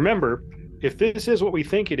 Remember, if this is what we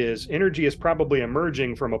think it is, energy is probably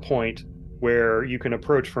emerging from a point where you can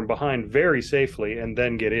approach from behind very safely and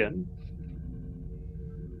then get in.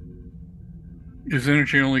 Is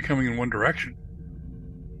energy only coming in one direction?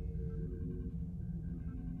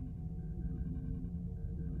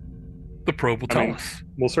 The probe will tell us.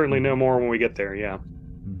 We'll certainly know more when we get there, yeah.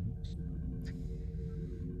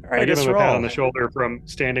 All right, I give him a pat on the shoulder from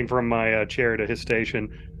standing from my chair to his station,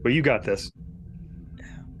 but you got this.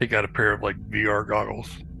 They got a pair of like VR goggles.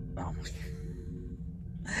 Oh my.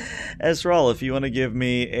 Esral, if you want to give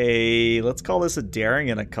me a, let's call this a daring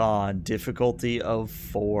and a con, difficulty of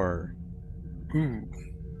 4. Ooh.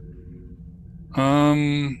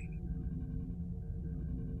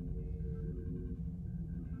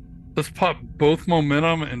 Let's pop both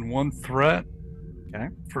momentum and 1 threat. Okay.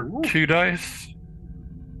 For 2 dice.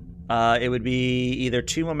 It would be either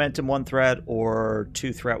 2 momentum, 1 threat, or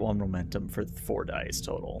 2 threat, 1 momentum for 4 dice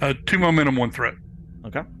total. 2 momentum, 1 threat.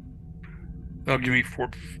 Okay. That'll give me 4.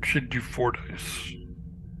 Should do 4 dice.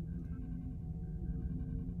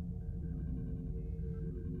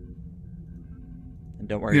 And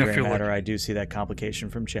don't worry, Grey Matter, I do see that complication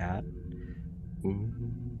from chat.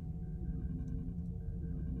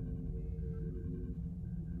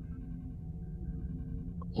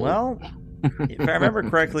 Well, if I remember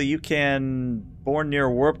correctly, you can born near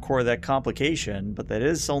warp core that complication, but that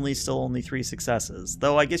is still only 3 successes.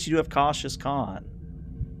 Though I guess you do have cautious con.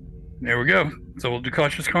 There we go. So we'll do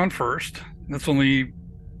cautious con first. That's only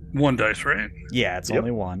 1 dice, right? Yeah, it's only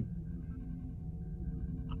 1.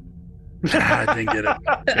 I didn't get it.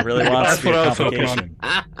 It really wants to be a complication.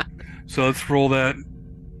 So let's roll that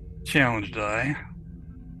challenge die.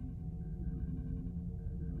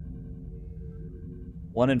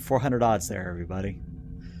 1 in 400 odds there, everybody.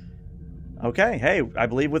 Okay, hey, I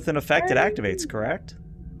believe with an effect it activates, correct?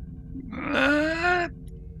 There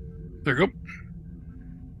you go.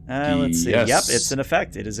 Let's see. Yes. Yep, it's an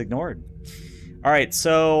effect. It is ignored. All right,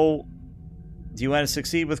 so do you want to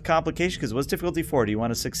succeed with complication? Because what's difficulty 4? Do you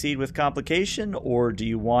want to succeed with complication, or do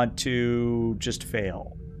you want to just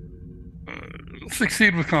fail?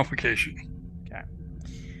 Succeed with complication. Okay.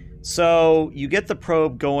 So you get the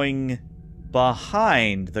probe going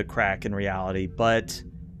behind the crack in reality, but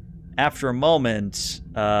after a moment,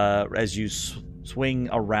 as you swing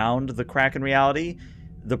around the crack in reality,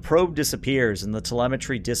 the probe disappears and the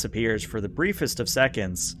telemetry disappears for the briefest of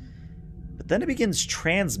seconds, but then it begins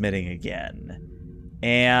transmitting again.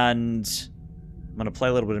 And I'm going to play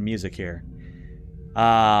a little bit of music here.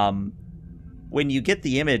 When you get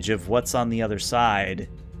the image of what's on the other side,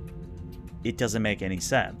 it doesn't make any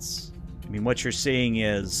sense. I mean, what you're seeing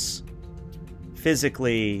is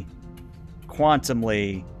physically,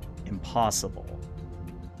 quantumly, impossible.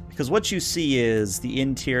 Because what you see is the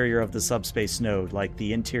interior of the subspace node, like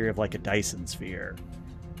the interior of like a Dyson sphere.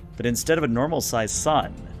 But instead of a normal-sized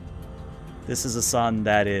sun, this is a sun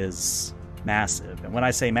that is massive. And when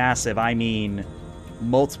I say massive, I mean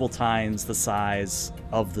multiple times the size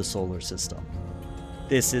of the solar system.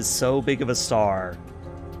 This is so big of a star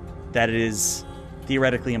that it is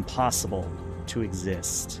theoretically impossible to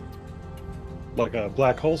exist. Like a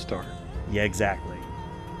black hole star. Yeah, exactly.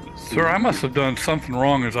 Sir, I must have done something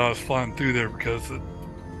wrong as I was flying through there, because the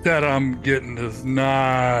data I'm getting does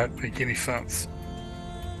not make any sense.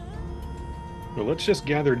 Well, let's just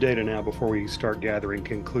gather data now before we start gathering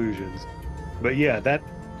conclusions. But yeah, that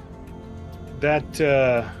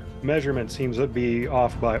measurement seems to be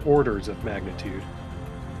off by orders of magnitude.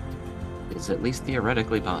 It's at least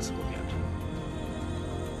theoretically possible, Captain.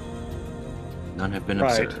 None have been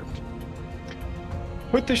Right. observed.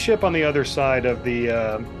 Put the ship on the other side of the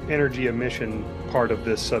energy emission part of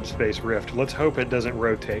this subspace rift. Let's hope it doesn't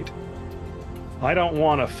rotate. I don't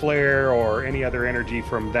want a flare or any other energy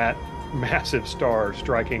from that massive star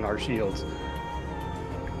striking our shields.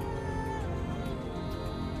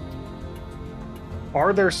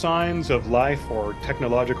 Are there signs of life or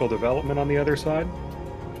technological development on the other side?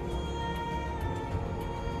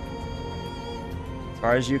 As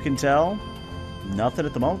far as you can tell, nothing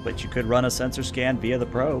at the moment, but you could run a sensor scan via the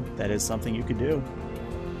probe. That is something you could do.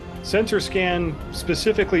 Sensor scan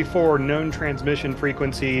specifically for known transmission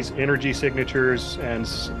frequencies, energy signatures, and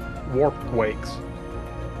warp quakes.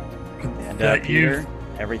 And That Peter,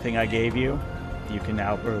 everything I gave you, you can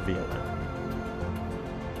now reveal it.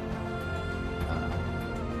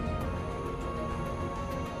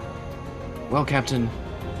 Well, Captain,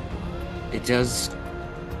 it does,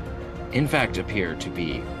 in fact, appear to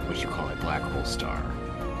be what you call a black hole star.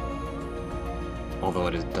 Although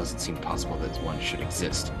doesn't seem possible that one should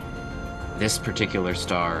exist. This particular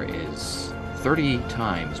star is 30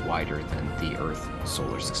 times wider than the Earth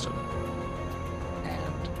solar system.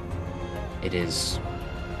 And it is...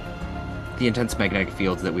 the intense magnetic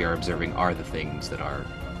fields that we are observing are the things that are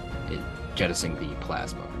jettisoning the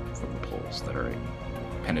plasma from the poles that are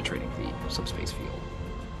penetrating the subspace field.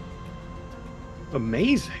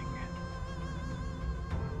 Amazing.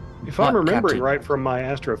 If But, I'm remembering Captain- right from my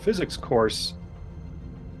astrophysics course,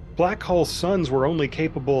 black hole suns were only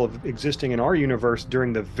capable of existing in our universe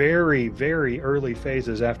during the very, very early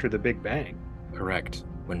phases after the Big Bang. Correct,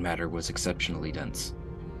 when matter was exceptionally dense.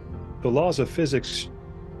 The laws of physics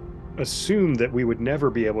assume that we would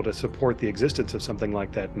never be able to support the existence of something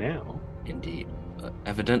like that now. Indeed.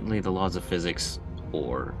 Evidently, the laws of physics,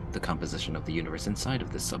 or the composition of the universe inside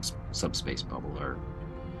of this subspace bubble, are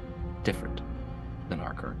different than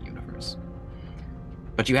our current universe.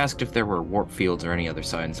 But you asked if there were warp fields or any other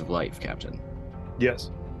signs of life, Captain.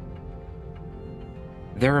 Yes.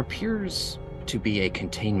 There appears to be a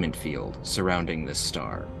containment field surrounding this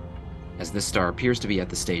star, as this star appears to be at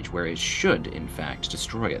the stage where it should, in fact,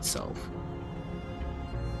 destroy itself.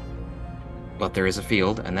 But there is a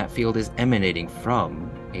field, and that field is emanating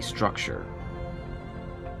from a structure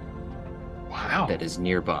Wow. that is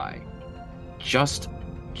nearby, just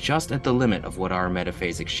at the limit of what our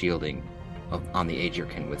metaphasic shielding on the Agir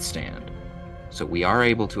can withstand. So we are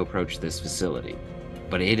able to approach this facility,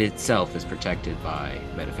 but it itself is protected by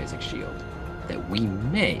metaphasic shield that we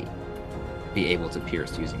may be able to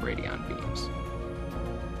pierce using radion beams,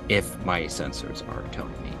 if my sensors are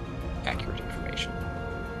telling me accurate information.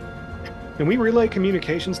 Can we relay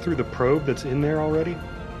communications through the probe that's in there already?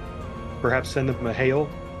 Perhaps send them a hail?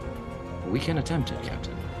 We can attempt it,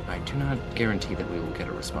 Captain. I do not guarantee that we will get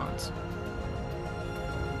a response.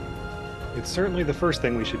 It's certainly the first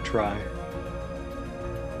thing we should try.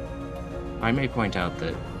 I may point out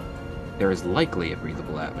that there is likely a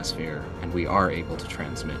breathable atmosphere, and we are able to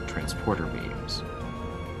transmit transporter beams.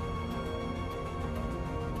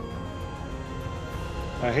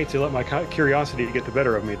 I hate to let my curiosity get the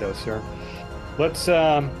better of me, though, sir. Let's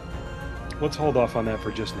hold off on that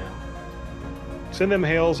for just now. Send them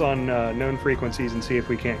hails on known frequencies and see if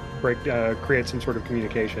we can't create some sort of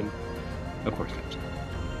communication. Of course, Captain.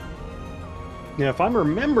 Now, if I'm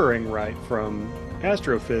remembering right from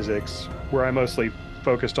astrophysics, where I mostly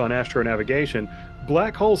focused on astronavigation,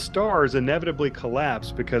 black hole stars inevitably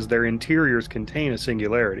collapse because their interiors contain a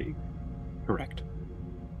singularity. Correct.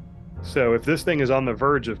 So if this thing is on the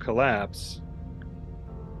verge of collapse,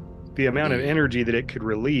 the amount of energy that it could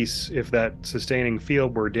release if that sustaining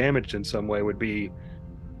field were damaged in some way would be,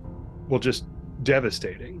 well, just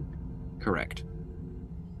devastating. Correct.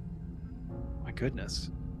 My goodness.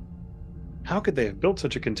 How could they have built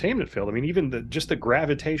such a containment field? I mean, even just the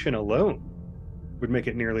gravitation alone would make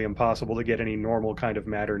it nearly impossible to get any normal kind of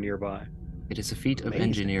matter nearby. It is a feat of Amazing.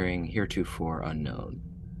 engineering heretofore unknown.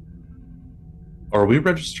 Are we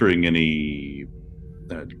registering any?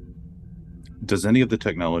 Does any of the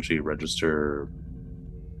technology register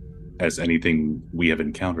as anything we have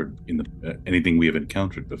encountered anything we have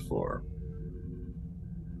encountered before?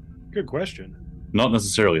 Good question. Not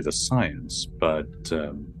necessarily the science, but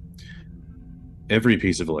every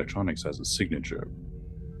piece of electronics has a signature.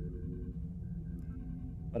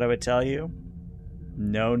 What I would tell you,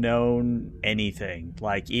 no known anything.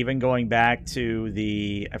 Like, even going back to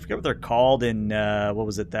I forget what they're called in, what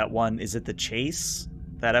was it, that one? Is it The Chase?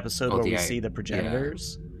 That episode where we see the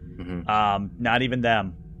progenitors? Yeah. Mm-hmm. Not even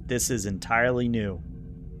them. This is entirely new.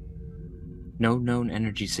 No known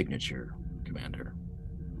energy signature, Commander.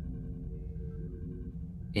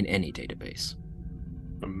 In any database.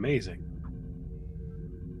 Amazing.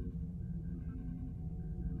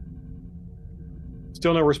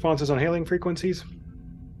 Still no responses on hailing frequencies?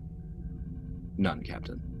 None,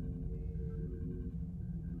 Captain.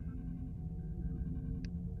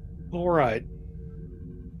 All right.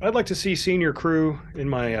 I'd like to see senior crew in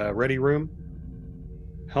my ready room.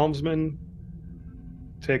 Helmsman,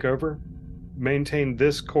 take over. Maintain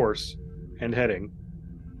this course and heading.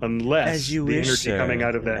 Unless as you the wish, energy sir, coming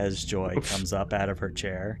out of that... As Joy comes up out of her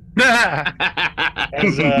chair.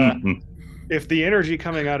 If the energy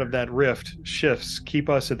coming out of that rift shifts, keep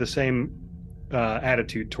us at the same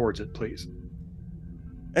attitude towards it, please.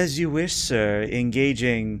 As you wish, sir.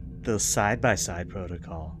 Engaging the side-by-side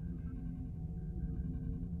protocol.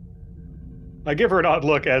 I give her an odd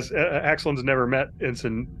look as Axelon's never met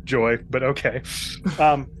Ensign Joy, but okay.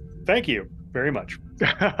 Thank you very much.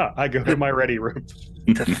 I go to my ready room.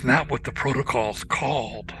 That's not what the protocol's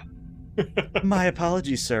called. My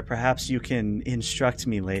apologies, sir. Perhaps you can instruct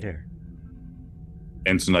me later.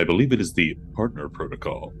 Ensign, I believe it is the partner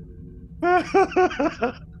protocol.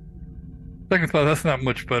 Second thought, that's not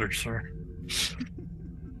much better, sir.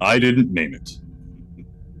 I didn't name it.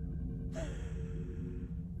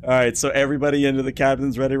 All right, so everybody into the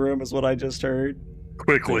captain's ready room is what I just heard.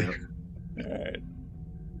 Quickly. All right.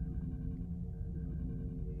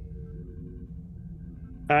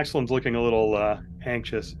 Axelon's looking a little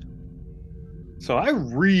anxious. So I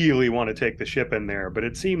really want to take the ship in there, but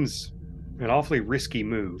it seems an awfully risky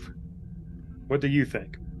move. What do you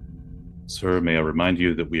think? Sir, may I remind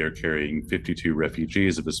you that we are carrying 52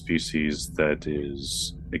 refugees of a species that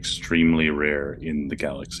is extremely rare in the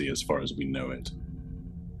galaxy as far as we know it.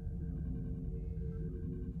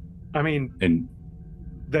 I mean, And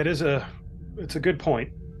it's a good point.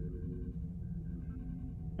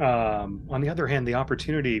 On the other hand, the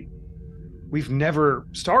opportunity,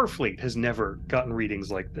 Starfleet has never gotten readings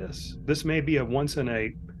like this. This may be a once in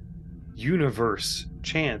a universe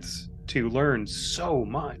chance to learn so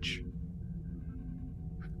much.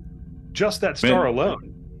 Just that star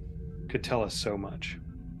alone could tell us so much.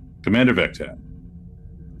 Commander Vectan,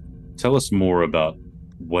 tell us more about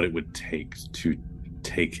what it would take to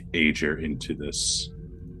take Agir into this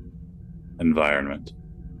environment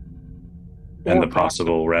and the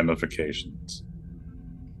possible ramifications.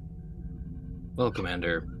 Well,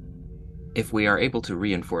 Commander, if we are able to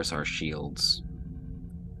reinforce our shields,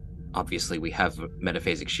 obviously we have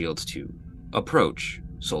metaphasic shields to approach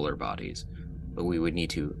solar bodies, but we would need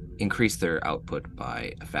to increase their output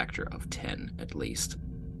by a factor of 10 at least.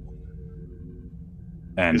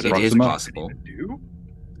 And it is possible. Do?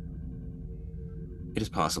 It is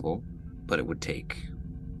possible, but it would take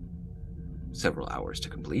several hours to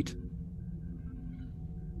complete.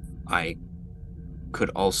 I could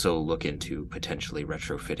also look into potentially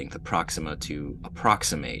retrofitting the Proxima to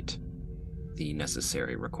approximate the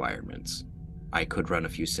necessary requirements. I could run a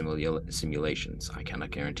few simulations. I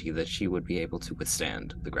cannot guarantee that she would be able to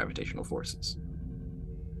withstand the gravitational forces.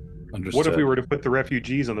 Understood. What if we were to put the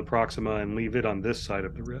refugees on the Proxima and leave it on this side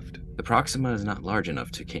of the rift? The Proxima is not large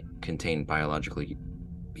enough to contain biological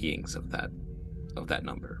beings of that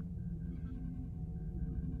number.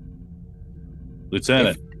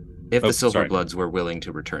 Lieutenant. If the Silverbloods were willing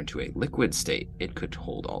to return to a liquid state, it could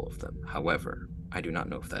hold all of them. However, I do not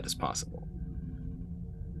know if that is possible.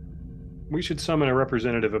 We should summon a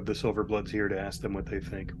representative of the Silverbloods here to ask them what they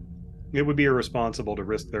think. It would be irresponsible to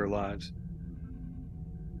risk their lives.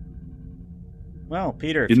 Well,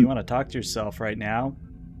 Peter, if you want to talk to yourself right now,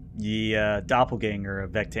 the doppelganger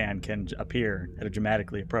of Vectan can appear at a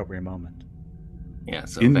dramatically appropriate moment. Yeah,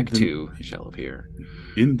 so Vec2 shall appear.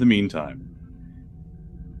 In the meantime,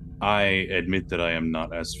 I admit that I am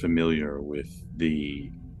not as familiar with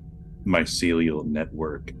the mycelial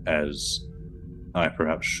network as I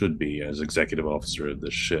perhaps should be as executive officer of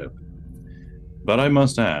this ship. But I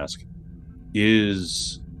must ask,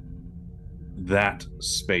 is that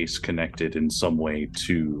space connected in some way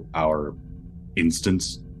to our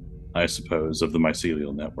instance, I suppose, of the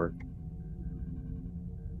mycelial network?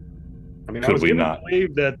 I mean, I Could was we given not? to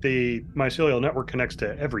believe that the mycelial network connects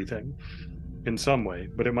to everything in some way,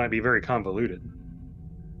 but it might be very convoluted.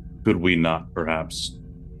 Could we not perhaps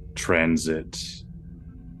transit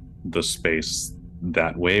the space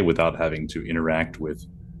that way without having to interact with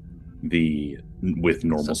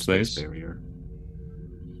normal Subspace space? barrier.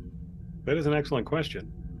 That is an excellent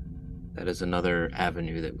question. That is another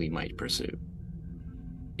avenue that we might pursue.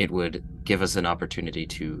 It would give us an opportunity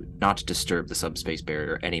to not disturb the subspace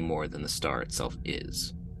barrier any more than the star itself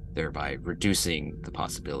is, thereby reducing the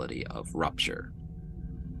possibility of rupture.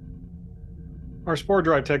 Our spore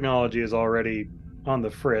drive technology is already on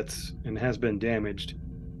the fritz and has been damaged.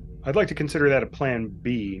 I'd like to consider that a plan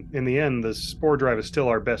B. In the end, the spore drive is still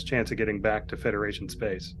our best chance of getting back to Federation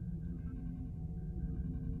space.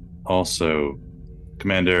 Also,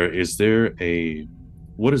 Commander, is there any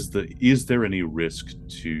risk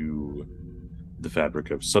to the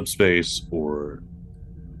fabric of subspace or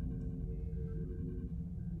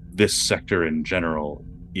this sector in general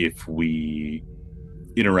if we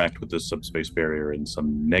interact with the subspace barrier in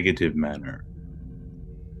some negative manner?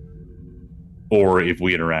 Or if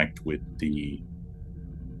we interact with the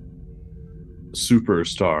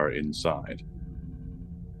superstar inside?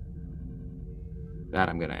 That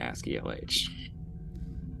I'm going to ask ELH.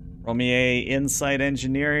 Roll me a insight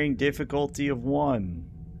engineering difficulty of 1.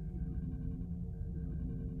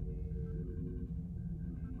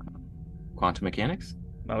 Quantum mechanics?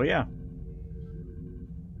 Oh yeah.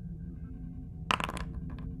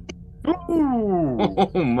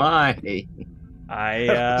 Oh my!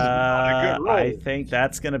 I think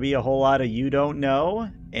that's going to be a whole lot of you don't know,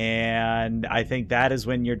 and I think that is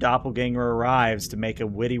when your doppelganger arrives to make a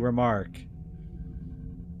witty remark.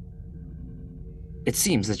 It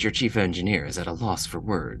seems that your chief engineer is at a loss for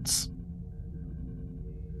words.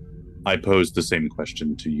 I posed the same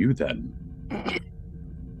question to you then.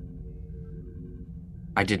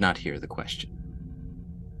 I did not hear the question.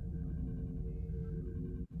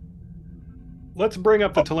 Let's bring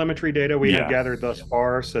up the telemetry data we have Yeah. gathered thus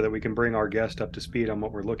far so that we can bring our guest up to speed on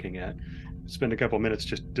what we're looking at. Spend a couple minutes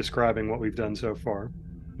just describing what we've done so far.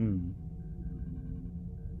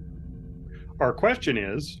 Our question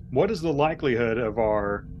is, what is the likelihood of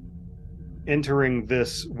our entering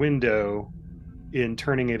this window in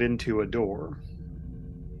turning it into a door?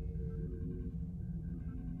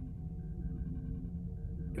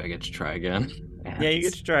 Do I get to try again? Yeah, you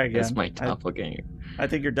get to try again. That's my doppelganger. I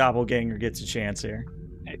think your doppelganger gets a chance here.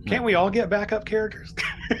 Can't we all get backup characters?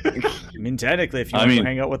 I mean, technically, if you want to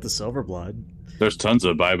hang out with the Silverblood. There's tons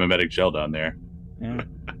of biomimetic gel down there. Yeah.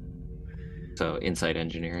 So, insight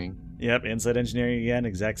engineering. Yep, insight engineering again,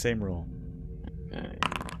 exact same rule. Okay.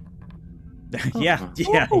 yeah,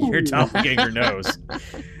 your doppelganger knows.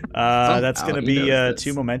 That's going to be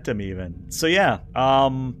 2 momentum even. So yeah,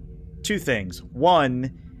 2 things.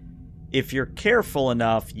 1, if you're careful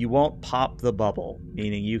enough, you won't pop the bubble,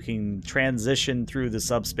 meaning you can transition through the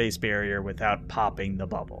subspace barrier without popping the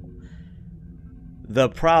bubble. The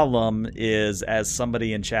problem is, as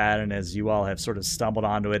somebody in chat and as you all have sort of stumbled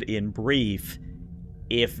onto it in brief,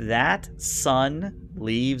 if that sun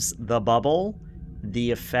leaves the bubble,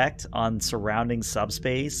 the effect on surrounding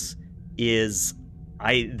subspace is,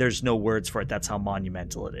 there's no words for it. That's how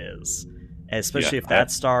monumental it is. Especially if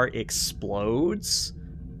that star explodes.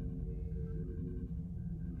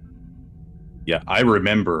 Yeah, I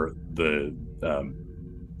remember the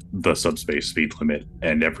subspace speed limit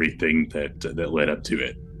and everything that led up to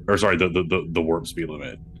it. Or sorry, the warp speed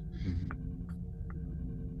limit.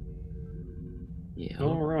 Yeah.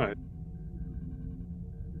 All right.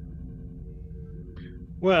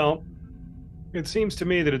 Well, it seems to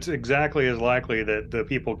me that it's exactly as likely that the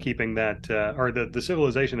people keeping that, or the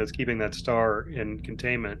civilization that's keeping that star in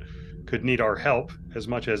containment could need our help as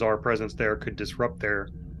much as our presence there could disrupt their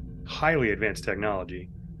highly advanced technology.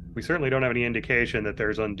 We certainly don't have any indication that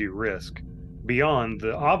there's undue risk beyond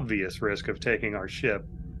the obvious risk of taking our ship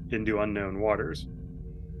into unknown waters.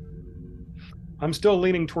 I'm still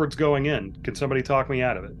leaning towards going in. Can somebody talk me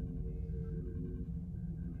out of it?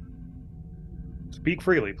 Speak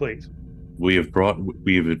freely, please. We have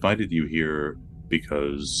invited you here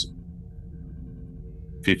because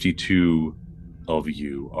 52 of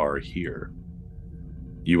you are here.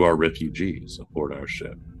 You are refugees aboard our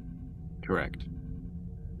ship. Correct.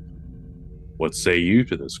 What say you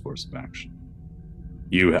to this course of action?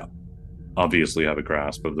 You obviously have a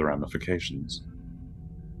grasp of the ramifications.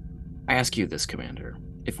 I ask you this, Commander.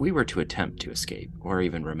 If we were to attempt to escape, or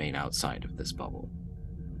even remain outside of this bubble,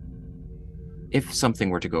 if something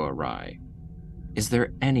were to go awry, is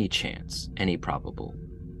there any chance, any probable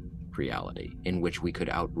reality in which we could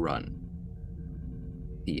outrun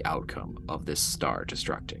the outcome of this star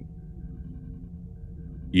destructing?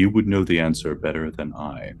 You would know the answer better than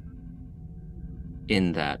I.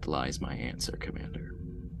 In that lies my answer, Commander.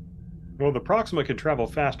 Well, the Proxima can travel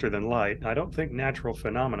faster than light. I don't think natural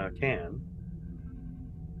phenomena can.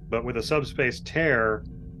 But with a subspace tear,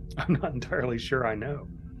 I'm not entirely sure I know.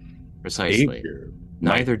 Precisely. Agir.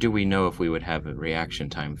 Neither do we know if we would have a reaction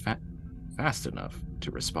time fast enough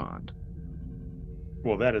to respond.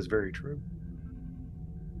 Well, that is very true.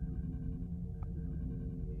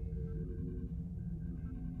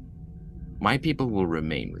 My people will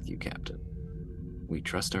remain with you, Captain. We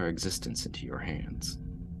trust our existence into your hands.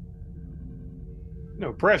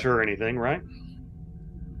 No pressure or anything, right?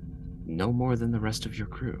 No more than the rest of your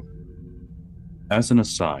crew. As an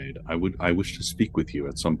aside, I wish to speak with you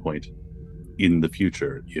at some point in the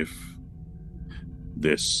future if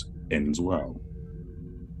this ends well.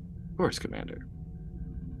 Of course, Commander.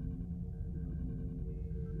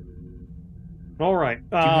 All right.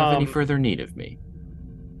 Do you have any further need of me?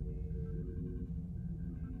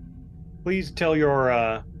 Please tell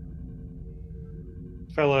your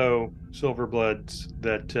fellow Silverbloods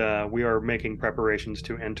that we are making preparations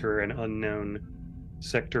to enter an unknown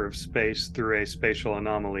sector of space through a spatial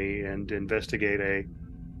anomaly and investigate a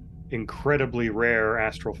incredibly rare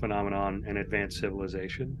astral phenomenon and advanced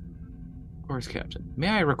civilization. Of course, Captain. May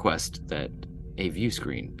I request that a view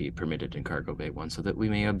screen be permitted in Cargo Bay 1 so that we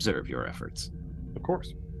may observe your efforts? Of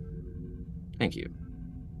course. Thank you.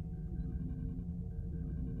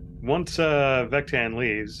 Once Vectan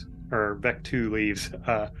leaves, or Vec2 leaves,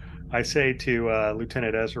 I say to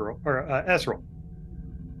Lieutenant Ezreal,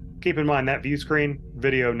 keep in mind that view screen,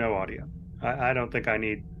 video, no audio. I don't think I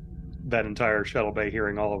need that entire shuttle bay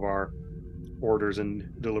hearing all of our orders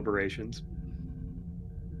and deliberations.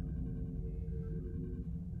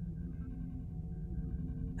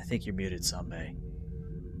 I think you're muted, Sunbay.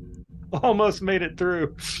 Almost made it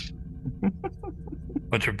through.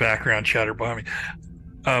 Bunch of background chatter behind me.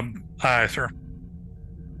 Aye, sir.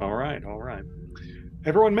 All right, all right.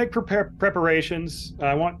 Everyone make preparations.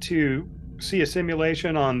 I want to see a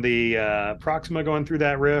simulation on the Proxima going through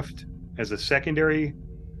that rift as a secondary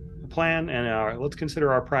plan, and let's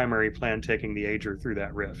consider our primary plan taking the Agir through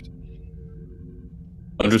that rift.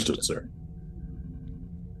 Understood, sir.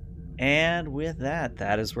 And with that,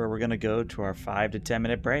 that is where we're going to go to our 5 to 10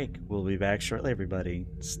 minute break. We'll be back shortly, everybody.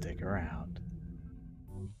 Stick around.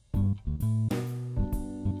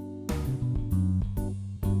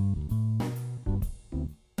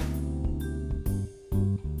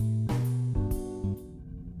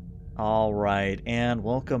 All right, and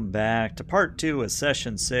welcome back to part 2 of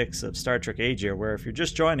session 6 of Star Trek Agir, where if you're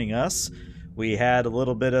just joining us, we had a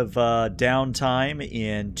little bit of downtime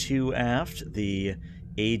in 2 Aft, the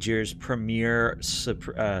Agir's premier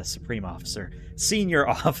supreme officer, senior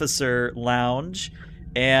officer lounge,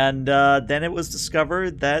 and then it was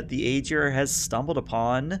discovered that the Agir has stumbled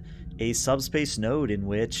upon a subspace node in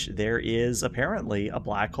which there is apparently a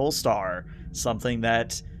black hole star, something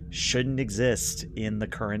that shouldn't exist in the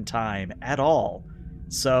current time at all.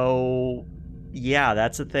 So yeah,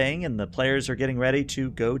 that's a thing, and the players are getting ready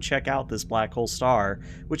to go check out this black hole star,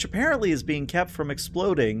 which apparently is being kept from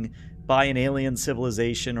exploding by an alien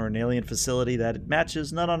civilization or an alien facility that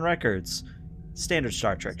matches none on records. Standard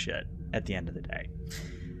Star Trek shit at the end of the day.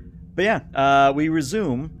 But yeah, we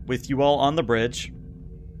resume with you all on the bridge.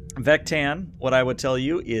 Vectan, what I would tell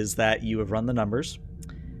you is that you have run the numbers.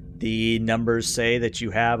 The numbers say that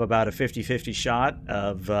you have about a 50-50 shot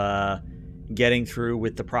of getting through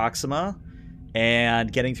with the Proxima,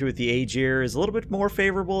 and getting through with the Agir is a little bit more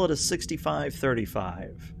favorable at a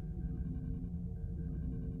 65-35.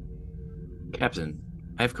 Captain,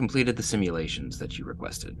 I have completed the simulations that you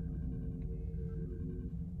requested.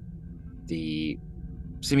 The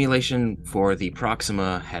simulation for the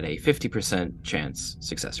Proxima had a 50% chance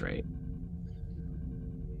success rate,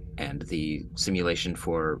 and the simulation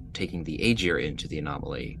for taking the Agir into the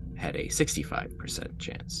anomaly had a 65%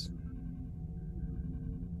 chance.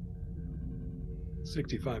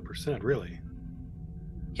 65%, really?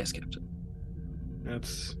 Yes, Captain. That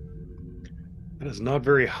is not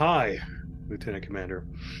very high, Lieutenant Commander.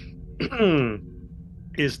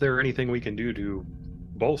 Is there anything we can do to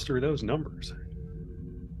bolster those numbers?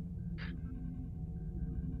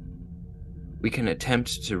 We can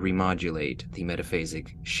attempt to remodulate the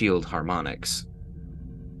metaphasic shield harmonics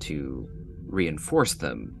to reinforce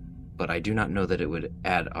them, but I do not know that it would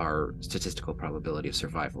add our statistical probability of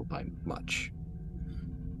survival by much.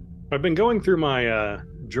 I've been going through my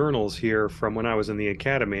journals here from when I was in the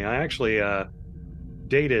academy. I actually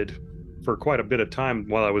dated for quite a bit of time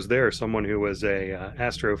while I was there someone who was a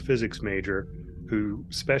astrophysics major who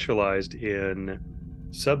specialized in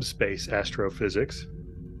subspace astrophysics.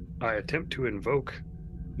 I attempt to invoke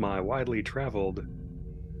my widely traveled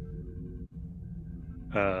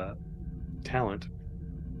talent.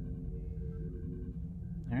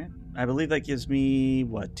 All right. I believe that gives me,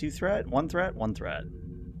 what, 2 threat? 1 threat? 1 threat.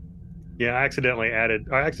 Yeah, I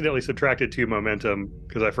accidentally subtracted 2 momentum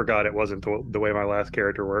because I forgot it wasn't the way my last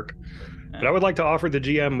character worked. But I would like to offer the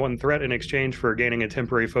GM 1 threat in exchange for gaining a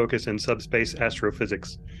temporary focus in subspace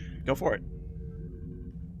astrophysics. Go for it.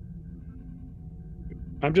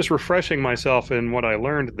 I'm just refreshing myself in what I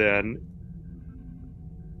learned then.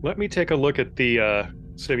 Let me take a look at the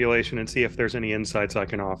simulation and see if there's any insights I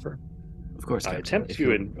can offer. Of course, I Captain.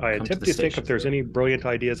 attempt to think if there's any brilliant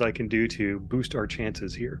ideas I can do to boost our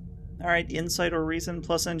chances here. All right, insight or reason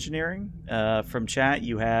plus engineering. From chat,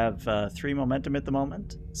 you have 3 momentum at the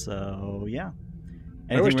moment. So, yeah.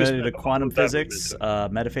 Anything related to quantum physics,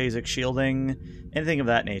 metaphasic shielding, anything of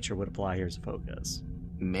that nature would apply here as a focus.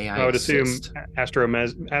 May I would assist? assume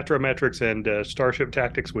astrometrics and starship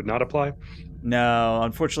tactics would not apply. No,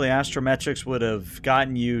 unfortunately, astrometrics would have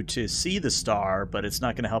gotten you to see the star, but it's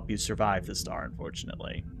not going to help you survive the star,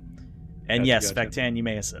 unfortunately. And yes, Vectan, you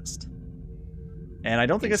may assist. And I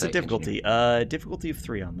don't think it's a difficulty. Difficulty of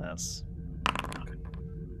 3 on this.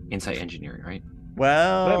 Insight engineering, right?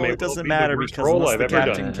 Well, it doesn't matter because unless the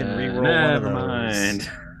captain can reroll one of those. Mind.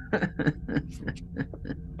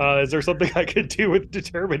 Is there something I could do with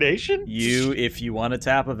determination? If you want to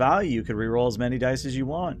tap a value, you could reroll as many dice as you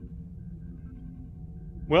want.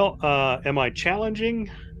 Well, am I challenging?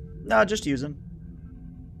 No, just using.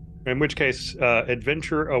 In which case,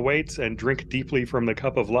 adventure awaits and drink deeply from the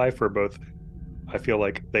cup of life, or both. I feel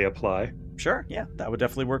like they apply. Sure, yeah, that would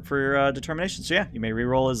definitely work for your determination. So yeah, you may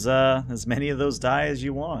reroll as many of those die as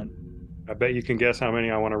you want. I bet you can guess how many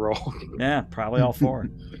I want to roll. Yeah, probably all 4.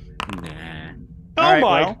 Nah. Oh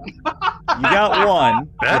my! Well, you got 1,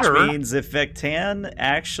 Better. which means if Vectan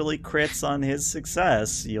actually crits on his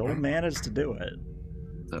success, you'll manage to do it.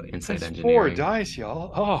 So insight That's engineering. 4 dice,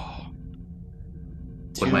 y'all. Oh.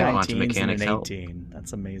 Two Would my quantum 19s and mechanics an help? 18.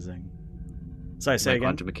 That's amazing. Sorry, say My again.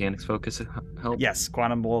 quantum mechanics focus help? Yes,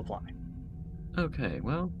 quantum will apply. Okay,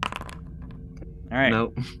 well. All right.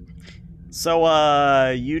 No. So,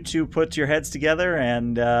 you two put your heads together,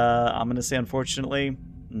 and I'm going to say, unfortunately,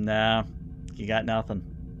 nah, you got nothing.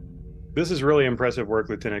 This is really impressive work,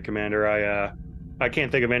 Lieutenant Commander. I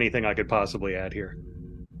can't think of anything I could possibly add here.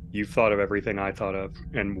 You've thought of everything I thought of,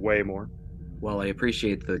 and way more. While I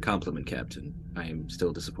appreciate the compliment, Captain, I am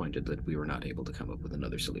still disappointed that we were not able to come up with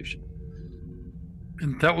another solution.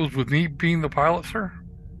 And that was with me being the pilot, sir?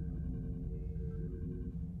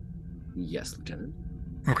 Yes, Lieutenant.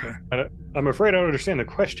 Okay. I'm afraid I don't understand the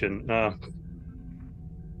question.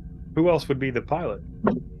 Who else would be the pilot?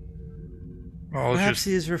 Perhaps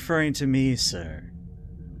he is referring to me, sir.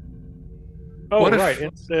 Oh, What if- right.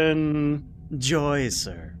 Ensign Joy,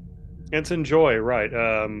 sir. Joy, right.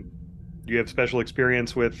 Do you have special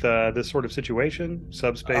experience with this sort of situation?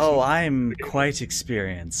 Subspace? Oh, I'm quite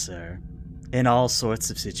experienced, sir. In all sorts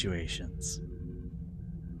of situations.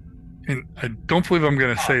 And I don't believe I'm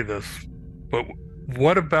going to say this, but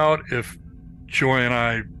what about if Joy and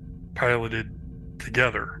I piloted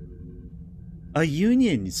together? A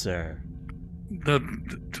union, sir.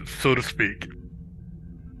 So to speak.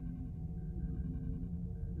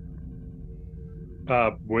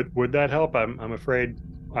 Would that help? I'm afraid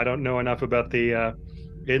I don't know enough about the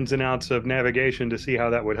ins and outs of navigation to see how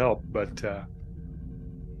that would help, but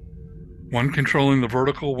One controlling the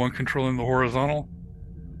vertical, one controlling the horizontal.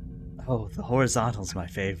 Oh, the horizontal's my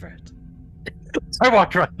favorite. I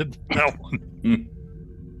walked right into that one.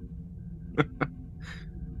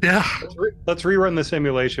 Yeah. let's rerun the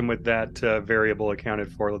simulation with that variable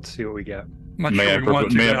accounted for. Let's see what we get. I'm not May sure I, we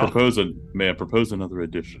want to now. may I propose another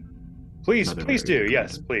addition? Please Another do. variable.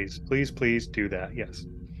 Yes, please do that. Yes.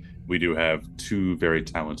 We do have 2 very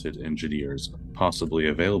talented engineers possibly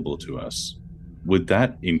available to us. Would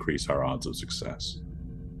that increase our odds of success?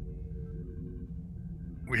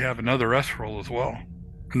 We have another S roll as well.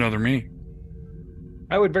 Another me.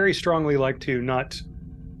 I would very strongly like to not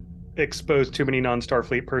expose too many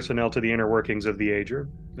non-Starfleet personnel to the inner workings of the Agir.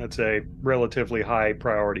 That's a relatively high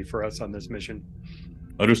priority for us on this mission.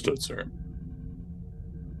 Understood, sir.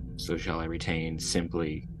 So shall I retain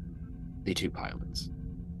simply the 2 pilots?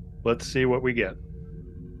 Let's see what we get.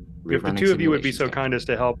 If the two of you would be so kind as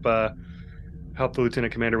to help the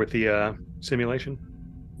lieutenant commander with the simulation.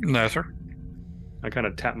 No, sir. I kind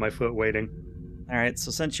of tap my foot, waiting. All right,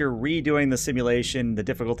 so since you're redoing the simulation, the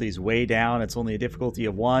difficulty is way down. It's only a difficulty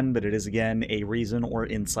of 1, but it is, again, a reason or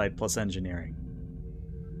insight plus engineering.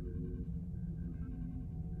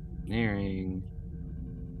 Engineering.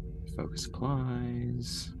 Focus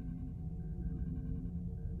applies.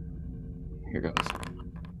 Here goes.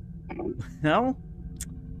 No?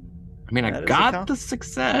 I mean, I got the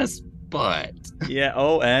success, but... Yeah,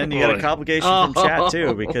 oh, and you got a complication from chat,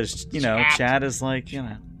 too, because, chat is like,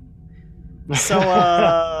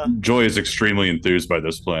 So, Joy is extremely enthused by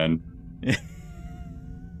this plan.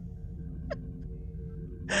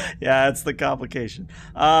 Yeah, it's the complication.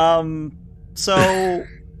 So,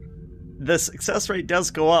 the success rate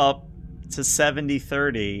does go up to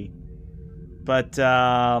 70-30, but,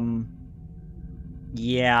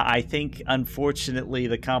 yeah, I think, unfortunately,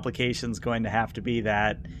 the complication's going to have to be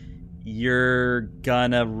that you're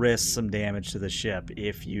gonna risk some damage to the ship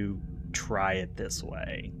if you try it this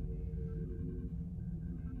way.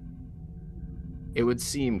 It would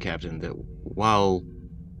seem, Captain, that while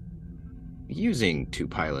using 2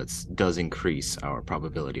 pilots does increase our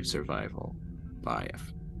probability of survival by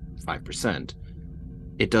 5%,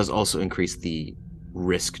 it does also increase the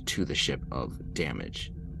risk to the ship of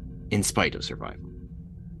damage in spite of survival.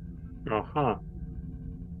 Uh-huh.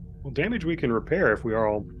 Well, damage we can repair if we are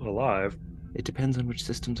all alive. It depends on which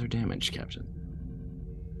systems are damaged, Captain.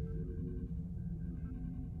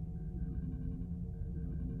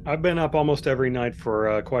 I've been up almost every night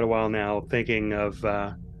for quite a while now, thinking of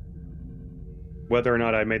whether or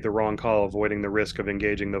not I made the wrong call avoiding the risk of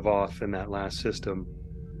engaging the Voth in that last system.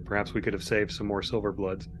 Perhaps we could have saved some more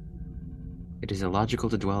Silverbloods. It is illogical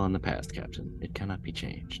to dwell on the past, Captain. It cannot be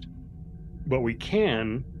changed. But we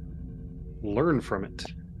can learn from it.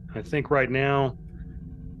 I think right now,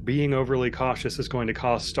 being overly cautious is going to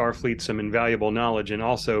cost Starfleet some invaluable knowledge and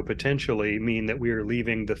also potentially mean that we are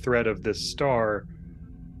leaving the threat of this star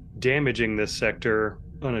damaging this sector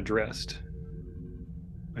unaddressed.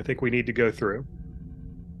 I think we need to go through.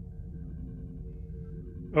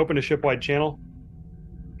 Open a shipwide channel.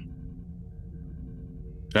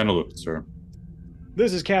 Channel open, sir.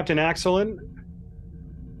 This is Captain Axelin.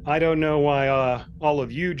 I don't know why all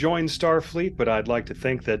of you joined Starfleet, but I'd like to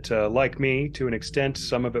think that, like me, to an extent,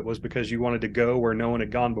 some of it was because you wanted to go where no one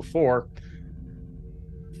had gone before.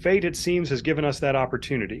 Fate, it seems, has given us that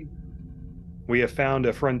opportunity. We have found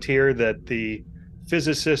a frontier that the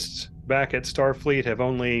physicists back at Starfleet have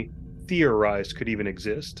only theorized could even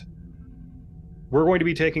exist. We're going to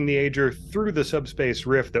be taking the Agir through the subspace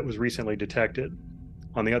rift that was recently detected.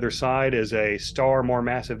 On the other side is a star more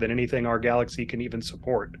massive than anything our galaxy can even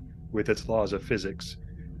support with its laws of physics,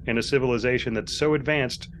 and a civilization that's so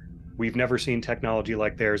advanced we've never seen technology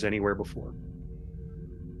like theirs anywhere before.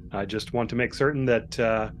 I just want to make certain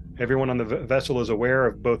that everyone on the vessel is aware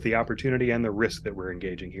of both the opportunity and the risk that we're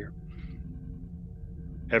engaging here.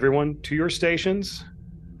 Everyone to your stations,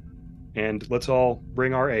 and let's all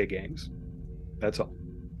bring our A games. That's all.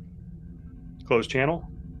 Close channel.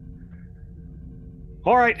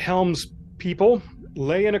 All right, Helms people,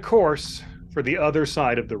 lay in a course for the other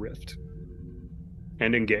side of the rift.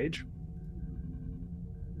 And engage.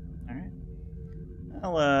 All right.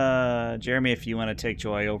 Well, Jeremy, if you want to take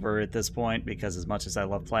Joy over at this point, because as much as I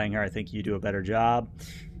love playing her, I think you do a better job.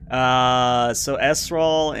 So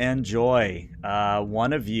Esrol and Joy,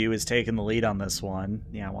 one of you is taking the lead on this one.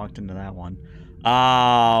 Yeah, I walked into that one.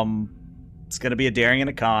 It's going to be a daring and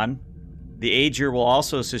a con. The Agir will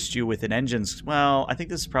also assist you with an engine's... Well, I think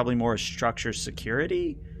this is probably more a structure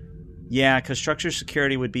security. Yeah, because structure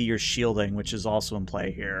security would be your shielding, which is also in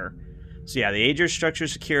play here. So yeah, the Agir structure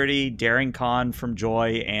security, daring con from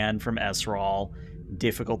Joy and from Esrol,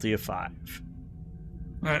 difficulty of 5.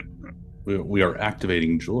 We are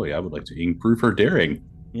activating Joy. I would like to improve her daring.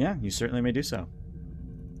 Yeah, you certainly may do so.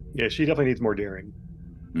 Yeah, she definitely needs more daring.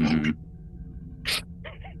 Mm-hmm.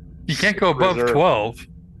 You can't go above 12.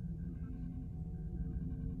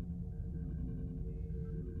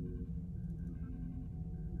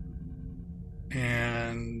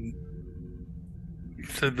 And you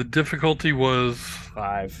said the difficulty was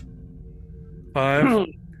 5. 5.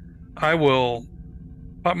 I will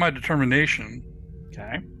pop my determination.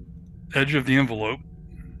 Okay. Edge of the envelope.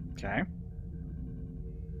 Okay.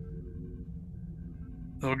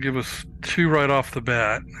 That'll give us 2 right off the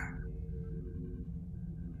bat.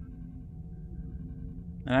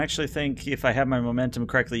 I actually think if I have my momentum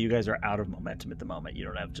correctly, you guys are out of momentum at the moment. You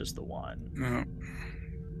don't have just the 1. No.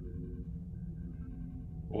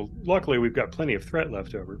 Well, luckily we've got plenty of threat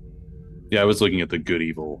left over. Yeah, I was looking at the good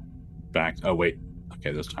evil back. Oh, wait.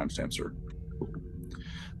 Okay, those timestamps are cool.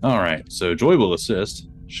 All right, so Joy will assist.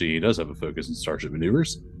 She does have a focus in Starship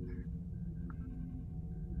maneuvers.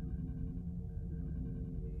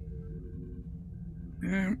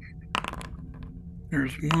 Yeah.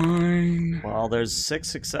 There's mine. Well, there's 6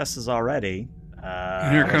 successes already.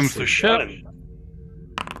 And here comes the ship.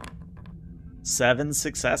 7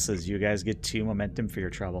 successes. You guys get 2 momentum for your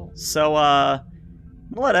trouble. So, I'll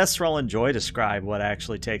let S and Joy describe what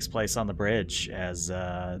actually takes place on the bridge as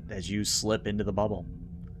you slip into the bubble.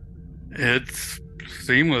 It's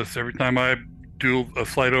seamless. Every time I do a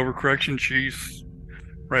slight overcorrection, she's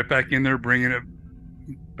right back in there, bringing it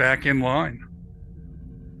back in line.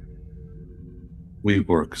 We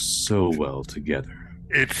work so well together.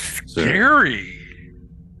 It's scary.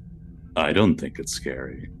 I don't think it's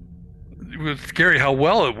scary. It was scary how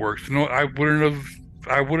well it works. No, I wouldn't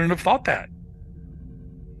have thought that.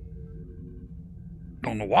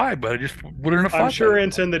 Don't know why, but I just wouldn't have thought. I'm sure, that.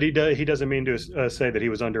 Ensign, that he doesn't mean to say that he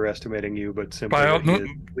was underestimating you, but simply that he is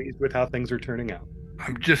pleased with how things are turning out.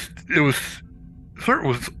 It was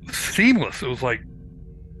seamless. It was like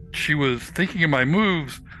she was thinking of my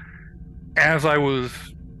moves as I was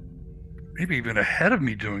maybe even ahead of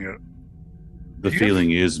me doing it. The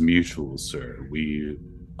feeling is mutual, sir.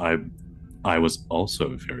 I was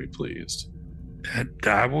also very pleased. And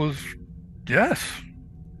I was, yes.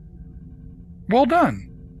 Well done.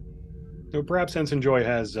 So perhaps Ensign Joy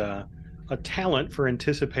has a talent for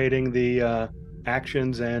anticipating the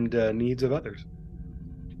actions and needs of others.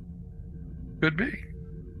 Could be.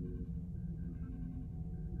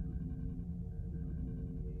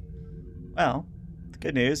 Well, the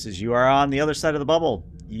good news is you are on the other side of the bubble.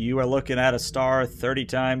 You are looking at a star 30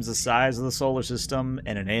 times the size of the solar system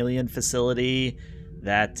in an alien facility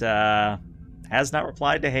that has not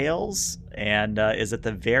replied to hails and is at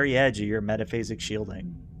the very edge of your metaphasic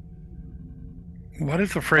shielding. What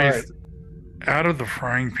is the phrase out of the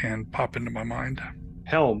frying pan pop into my mind?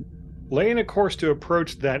 Helm, lay in a course to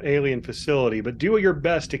approach that alien facility, but do your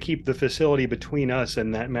best to keep the facility between us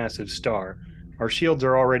and that massive star. Our shields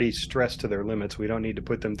are already stressed to their limits. We don't need to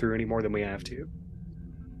put them through any more than we have to.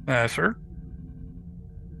 Sir?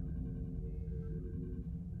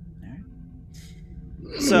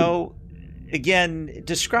 So, again,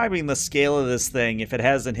 describing the scale of this thing, if it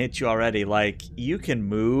hasn't hit you already, like, you can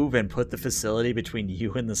move and put the facility between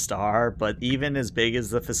you and the star, but even as big as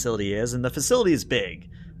the facility is, and the facility is big,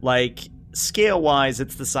 like, scale-wise,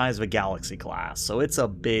 it's the size of a galaxy class, so it's a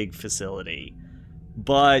big facility.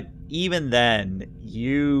 But even then,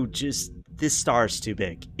 this star's too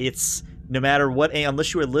big. It's, no matter what,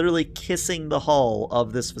 unless you are literally kissing the hull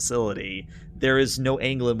of this facility, there is no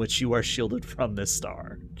angle in which you are shielded from this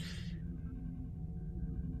star.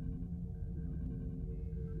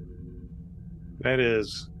 That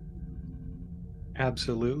is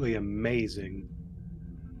absolutely amazing.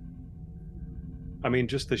 I mean,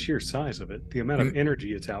 just the sheer size of it, the amount of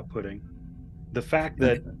energy it's outputting, the fact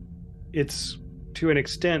that it's, to an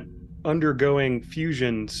extent, undergoing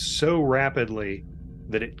fusion so rapidly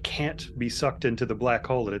that it can't be sucked into the black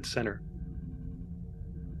hole at its center.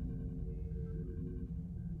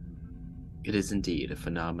 It is indeed a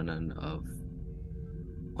phenomenon of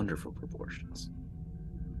wonderful proportions.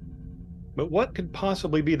 But what could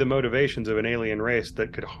possibly be the motivations of an alien race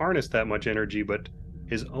that could harness that much energy but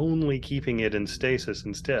is only keeping it in stasis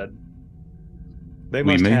instead? They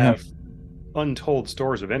must have untold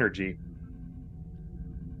stores of energy.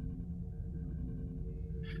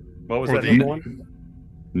 What was that number one?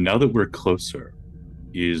 Now that we're closer,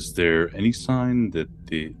 is there any sign that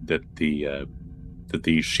the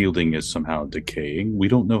shielding is somehow decaying? We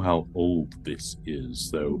don't know how old this is,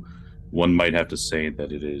 though. One might have to say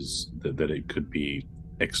that it could be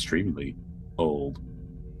extremely old.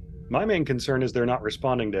 My main concern is they're not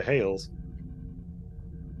responding to hails.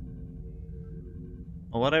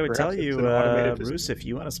 Well, what I would tell you, Bruce, if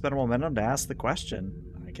you want to spend a momentum to ask the question,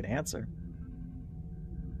 I can answer.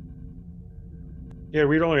 Yeah,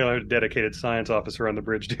 we don't really have a dedicated science officer on the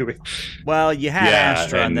bridge, do we? Well, you had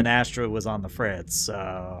Astra, and then Astra was on the Fritz,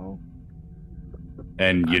 so...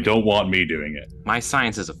 And you don't want me doing it. My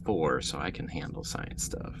science is a 4, so I can handle science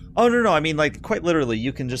stuff. Oh, no, I mean, like, quite literally,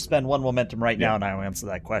 you can just spend 1 momentum right now, and I will answer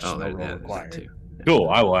that question. No roll required. Cool,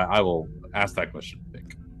 I will ask that question, I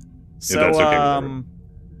think. So, if that's okay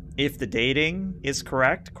if the dating is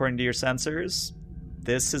correct, according to your sensors,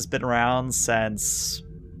 this has been around since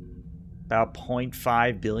about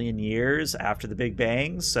 0.5 billion years after the Big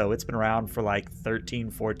Bang, so it's been around for like 13,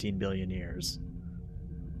 14 billion years.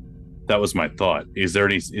 That was my thought. Is there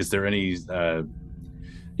any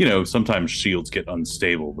sometimes shields get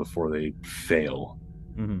unstable before they fail.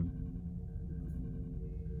 Mm-hmm.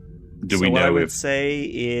 Do So we what I know would if say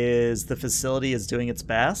is the facility is doing its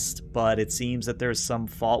best, but it seems that there's some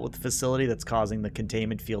fault with the facility that's causing the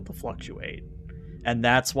containment field to fluctuate. And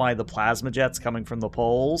that's why the plasma jets coming from the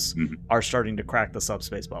poles Mhm. are starting to crack the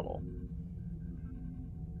subspace bubble.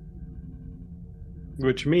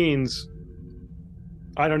 Which means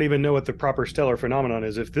I don't even know what the proper stellar phenomenon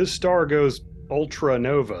is. If this star goes ultra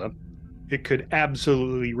nova, it could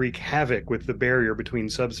absolutely wreak havoc with the barrier between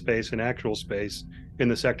subspace and actual space in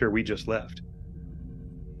the sector we just left.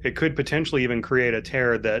 It could potentially even create a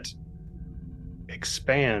tear that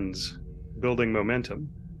expands, building momentum.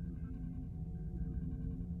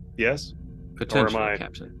 Yes? Potentially, I-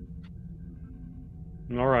 Captain.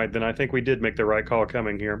 All right, then I think we did make the right call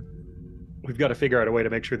coming here. We've got to figure out a way to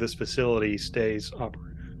make sure this facility stays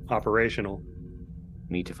operational.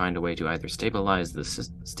 We need to find a way to either stabilize the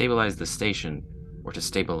station or to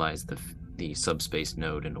stabilize the subspace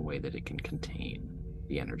node in a way that it can contain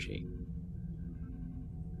the energy.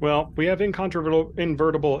 Well, we have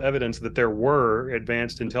incontrovertible evidence that there were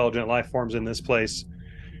advanced intelligent life forms in this place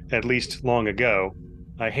at least long ago.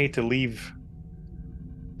 I hate to leave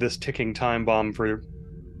this ticking time bomb for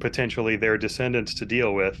potentially their descendants to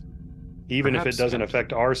deal with. Even if it Perhaps, doesn't Captain.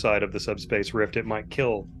 affect our side of the subspace rift, it might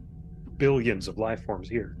kill billions of life forms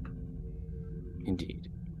here. Indeed.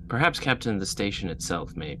 Perhaps, Captain, the station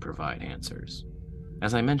itself may provide answers.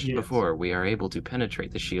 As I mentioned Yes. before, we are able to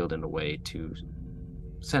penetrate the shield in a way to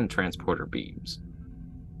send transporter beams.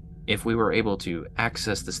 If we were able to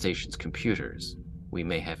access the station's computers, we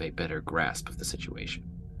may have a better grasp of the situation.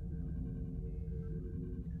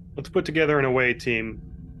 Let's put together an away team.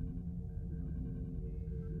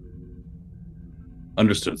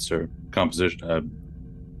 Understood, sir. Composition.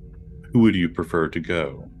 Who would you prefer to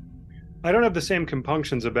go? I don't have the same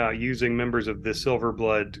compunctions about using members of the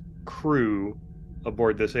Silverblood crew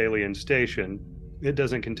aboard this alien station. It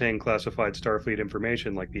doesn't contain classified Starfleet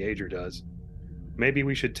information like the Agir does. Maybe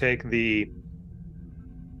we should take the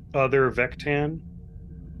other Vectan,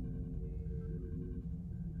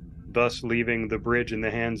 thus leaving the bridge in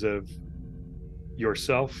the hands of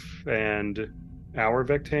yourself and our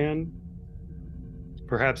Vectan,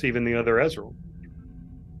 perhaps even the other Ezreal.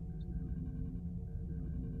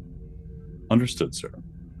 Understood, sir.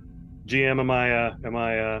 GM, am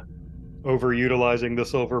I overutilizing the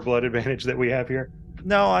Silverblood advantage that we have here?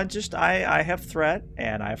 No, I have threat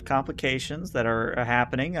and I have complications that are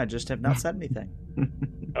happening. I just have not said anything.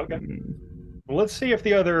 Okay. Well, let's see if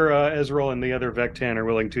the other Ezreal and the other Vectan are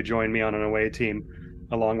willing to join me on an away team,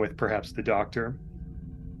 along with perhaps the Doctor.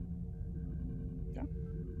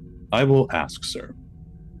 I will ask, sir.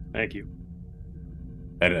 Thank you.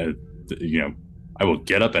 And, I will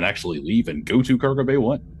get up and actually leave and go to Cargo Bay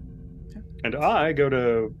 1. And I go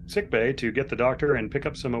to sickbay to get the Doctor and pick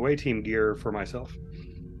up some away team gear for myself.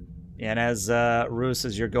 And as Roos,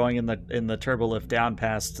 as you're going in the turbo lift down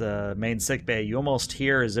past main sickbay, you almost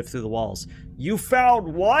hear as if through the walls, "You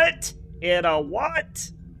found what? In a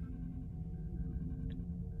what?"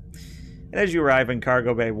 And as you arrive in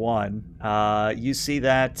Cargo Bay 1, you see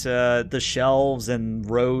that the shelves and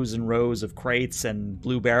rows of crates and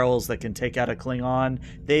blue barrels that can take out a Klingon,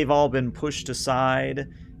 they've all been pushed aside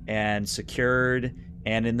and secured.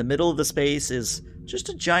 And in the middle of the space is just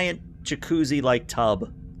a giant jacuzzi-like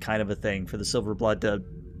tub kind of a thing for the Silverblood to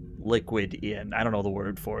liquid in. I don't know the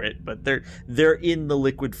word for it, but they're in the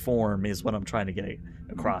liquid form is what I'm trying to get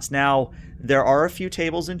across. Now, there are a few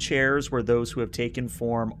tables and chairs where those who have taken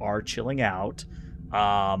form are chilling out,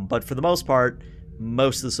 but for the most part,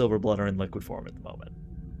 most of the Silverblood are in liquid form at the moment.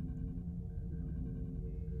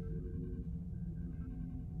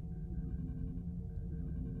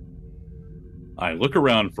 I look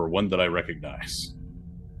around for one that I recognize.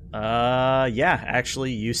 Yeah,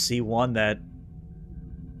 actually, you see one that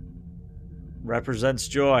represents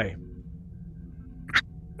joy.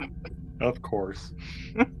 Of course.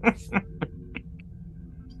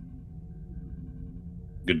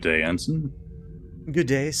 Good day, Ensign. Good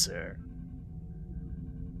day, sir.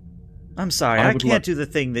 I'm sorry, I can't do the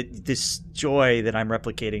thing that this joy that I'm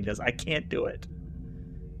replicating does. I can't do it.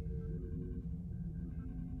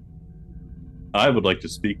 I would like to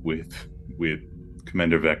speak with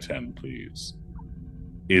Commander Vectan, please.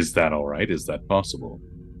 Is that all right? Is that possible?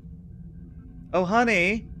 Oh,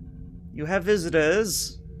 honey, you have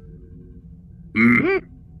visitors.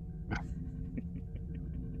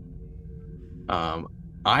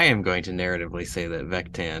 I am going to narratively say that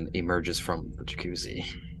Vectan emerges from the jacuzzi.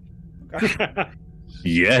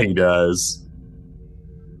 Yeah, he does.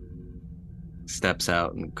 Steps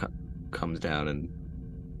out and comes down and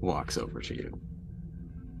walks over to you.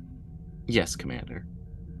 Yes, Commander.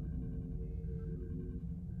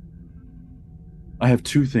 I have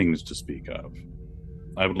two things to speak of.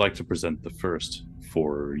 I would like to present the first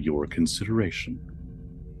for your consideration,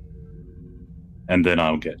 and then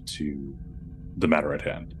I'll get to the matter at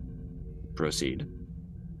hand. Proceed.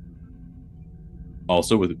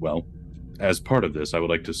 Also, as part of this, I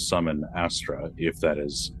would like to summon Astra, if that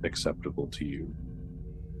is acceptable to you.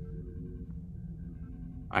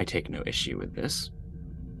 I take no issue with this.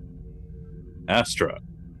 Astra.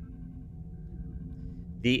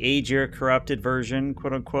 The Agir corrupted version,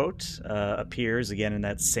 quote unquote, appears again in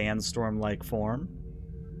that sandstorm-like form.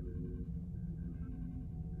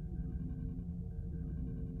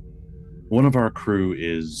 One of our crew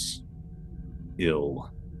is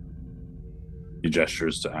ill. He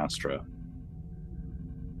gestures to Astra.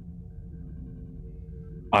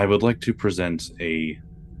 I would like to present a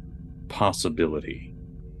possibility.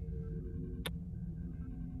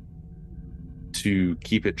 To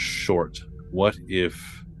keep it short, what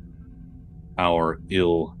if our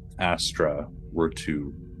ill Astra were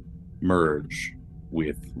to merge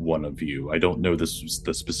with one of you? I don't know the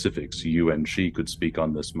specifics. You and she could speak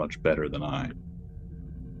on this much better than I.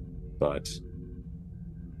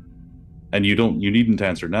 And you needn't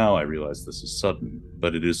answer now. I realize this is sudden,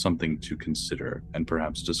 but it is something to consider and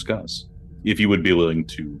perhaps discuss. If you would be willing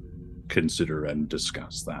to consider and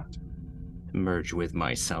discuss that. Merge with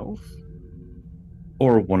myself?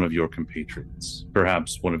 Or one of your compatriots.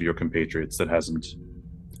 Perhaps one of your compatriots that hasn't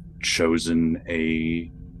chosen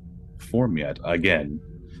a form yet. Again,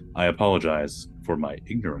 I apologize for my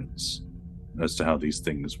ignorance as to how these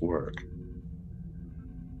things work.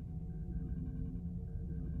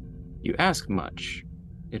 You ask much.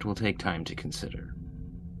 It will take time to consider.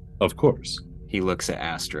 Of course. He looks at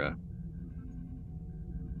Astra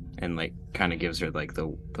and kind of gives her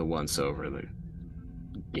the once over,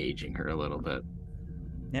 gauging her a little bit.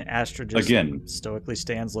 Yeah, Astra just again stoically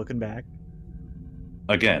stands looking back.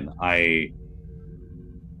 Again, I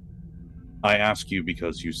ask you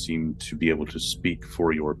because you seem to be able to speak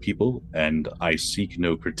for your people, and I seek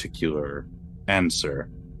no particular answer,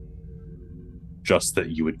 just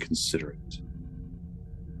that you would consider it.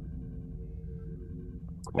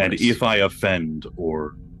 And if I offend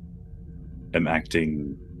or am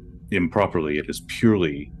acting improperly, it is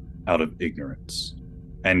purely out of ignorance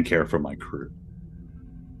and care for my crew.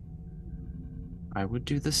 I would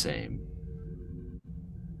do the same.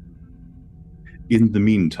 In the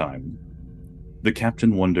meantime, the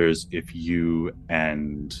captain wonders if you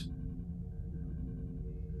and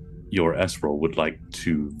your S-roll would like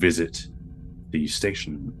to visit the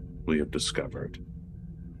station we have discovered.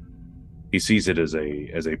 He sees it as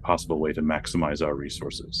a possible way to maximize our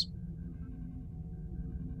resources.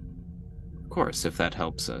 Of course, if that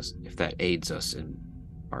helps us, if that aids us in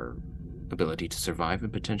our ability to survive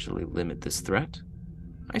and potentially limit this threat,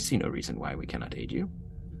 I see no reason why we cannot aid you.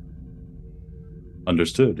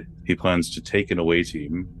 Understood. He plans to take an away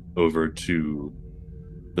team over to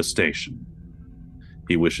the station.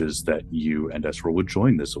 He wishes that you and Esra would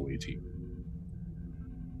join this away team.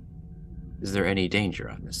 Is there any danger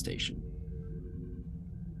on this station?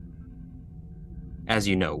 As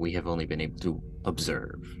you know, we have only been able to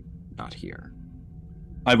observe, not hear.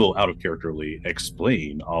 I will out-of-characterly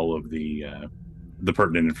explain all of the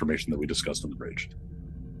pertinent information that we discussed on the bridge.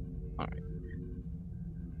 All right.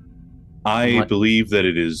 I believe that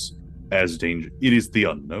it is as dangerous. It is the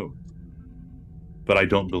unknown, but I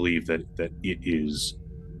don't believe that it is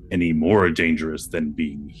any more dangerous than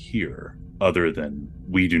being here. Other than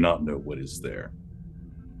we do not know what is there.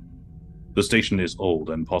 The station is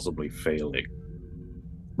old and possibly failing.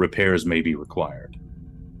 Repairs may be required.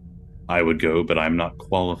 I would go, but I'm not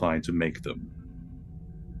qualified to make them.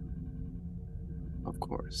 Of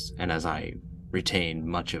course, and as I retain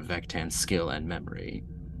much of Vectan's skill and memory,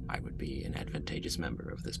 I would be an advantageous member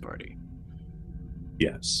of this party.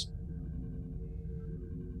 Yes.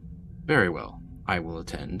 Very well. I will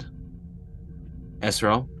attend.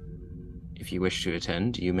 Esral, if you wish to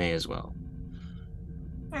attend, you may as well.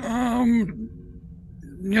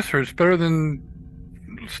 Yes, sir. It's better than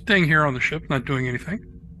staying here on the ship, not doing anything.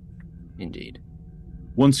 Indeed.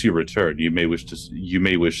 Once you return, you may wish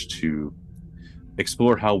to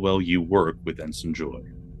explore how well you work with Ensign Joy.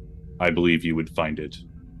 I believe you would find it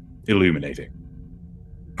illuminating.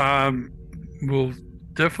 We'll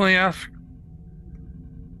definitely ask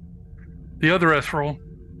the other Esral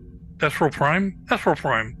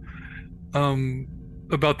Prime,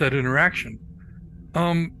 about that interaction.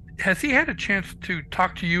 Has he had a chance to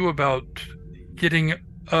talk to you about getting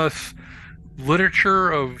us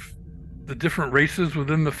literature of the different races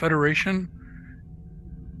within the Federation?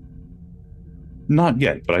 Not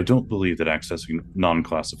yet, but I don't believe that accessing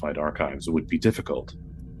non-classified archives would be difficult.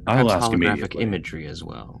 I'll Perhaps ask holographic immediately. imagery as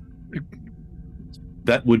well.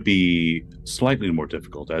 That would be slightly more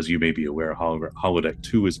difficult. As you may be aware, Holodeck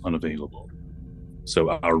 2 is unavailable. So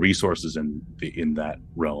our resources in that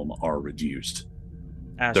realm are reduced.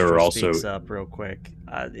 Astra There are also speaks up real quick.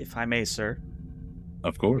 If I may, sir.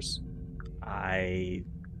 Of course. I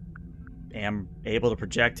am able to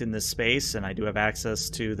project in this space, and I do have access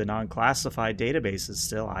to the non-classified databases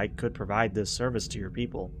still. I could provide this service to your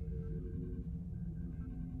people.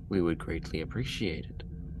 We would greatly appreciate it.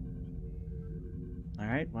 All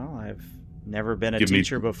right, well, I've never been a Give me-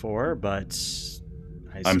 teacher before, but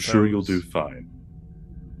I'm sure you'll do fine.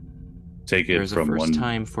 Take it There's a from first one.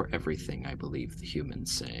 time for everything, I believe the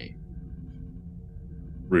humans say.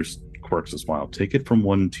 Bruce quirks a smile. Take it from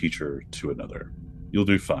one teacher to another. You'll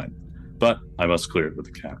do fine. But I must clear it with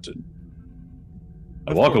the captain.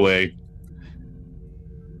 I Of walk course. away.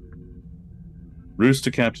 Roos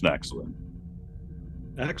to Captain Axelin.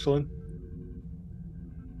 Excellent.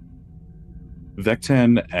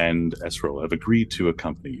 Vectan and Esrol have agreed to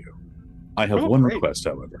accompany you. I have Oh, one great. request,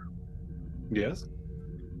 however. Yes.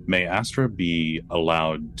 May Astra be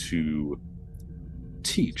allowed to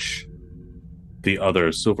teach the other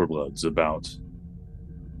Silverbloods about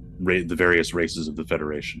the various races of the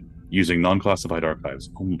Federation, using non-classified archives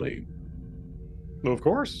only. Well, of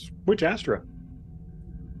course. Which Astra?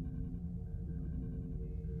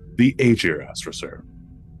 The Agir Astra, sir.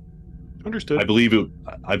 Understood. I believe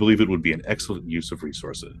it would be an excellent use of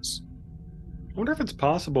resources. I wonder if it's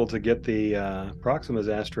possible to get the Proxima's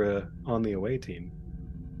Astra on the away team.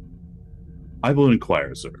 I will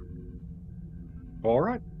inquire, sir. All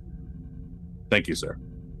right. Thank you, sir.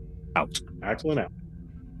 Out. Excellent out.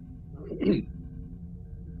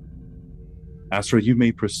 Astra, you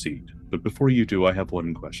may proceed, but before you do, I have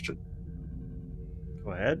one question.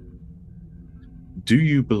 Go ahead. Do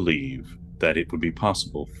you believe that it would be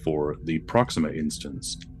possible for the Proxima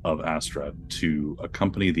instance of Astra to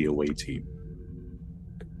accompany the away team?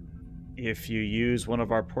 If you use one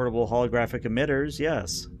of our portable holographic emitters,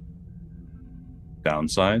 yes.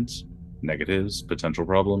 Downsides, negatives, potential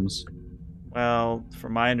problems? Well,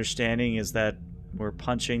 from my understanding is that we're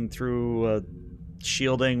punching through a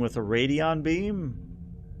shielding with a radion beam.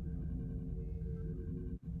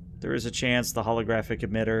 There is a chance the holographic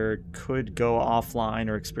emitter could go offline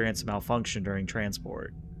or experience a malfunction during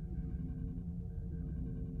transport.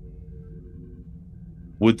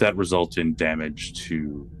 Would that result in damage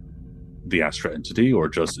to the Astra entity, or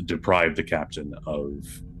just deprive the captain of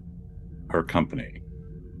her company?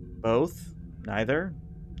 Both? Neither?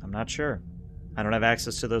 I'm not sure. I don't have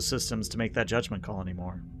access to those systems to make that judgment call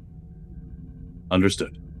anymore.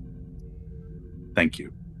 Understood. Thank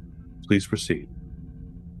you. Please proceed.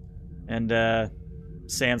 And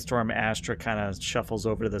Sandstorm Astra kind of shuffles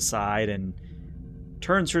over to the side and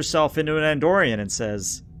turns herself into an Andorian and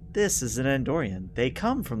says, "This is an Andorian. They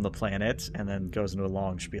come from the planet," and then goes into a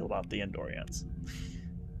long spiel about the Andorians.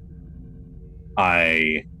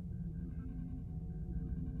 I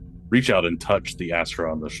reach out and touch the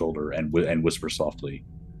Astra on the shoulder and whisper softly,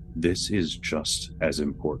 "This is just as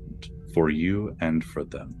important for you and for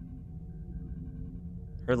them."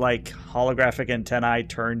 Her holographic antennae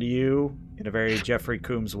turn to you in a very Jeffrey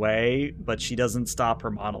Coombs way, but she doesn't stop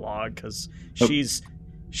her monologue because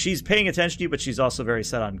she's paying attention to you, but she's also very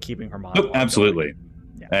set on keeping her monologue. Absolutely.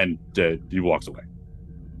 Yeah. And he walks away.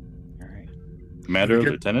 All right. Commander, When we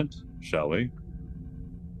get- Lieutenant, shall we?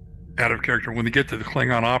 Out of character. When they get to the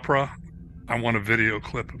Klingon opera, I want a video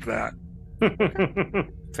clip of that.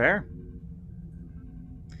 Fair.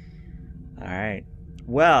 All right.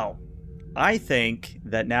 Well, I think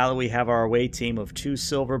that now that we have our away team of 2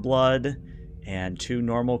 Silverblood and 2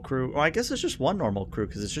 normal crew, well, I guess it's just 1 normal crew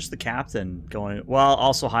because it's just the captain going. Well,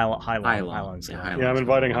 also Hylong's Yeah, going. Yeah, I'm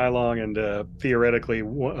inviting Hylong and theoretically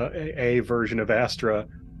a version of Astra.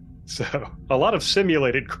 So a lot of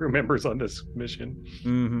simulated crew members on this mission.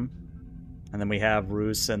 Mm-hmm. And then we have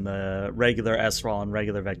Roos and the regular Esrol and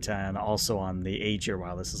regular Vectan also on the Agir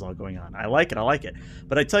while this is all going on. I like it.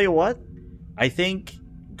 But I tell you what, I think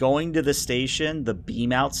going to the station, the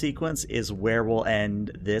beam out sequence is where we'll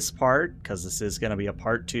end this part, because this is going to be a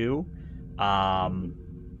part 2.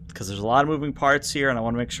 Because there's a lot of moving parts here, and I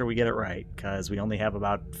want to make sure we get it right, because we only have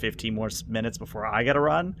about 15 more minutes before I got to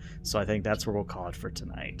run. So I think that's where we'll call it for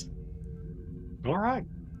tonight. All right.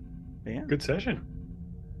 Yeah. Good session.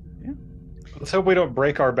 Yeah. Let's hope we don't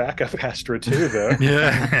break our backup Astra too, though.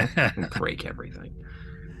 Yeah. Break everything.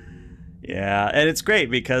 Yeah, and it's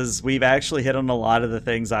great because we've actually hit on a lot of the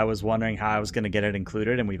things I was wondering how I was going to get it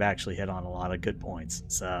included, and we've actually hit on a lot of good points.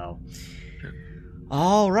 So,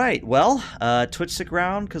 All right. Well, Twitch stick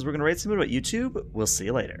around because we're going to rate some about YouTube. We'll see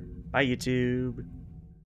you later. Bye, YouTube.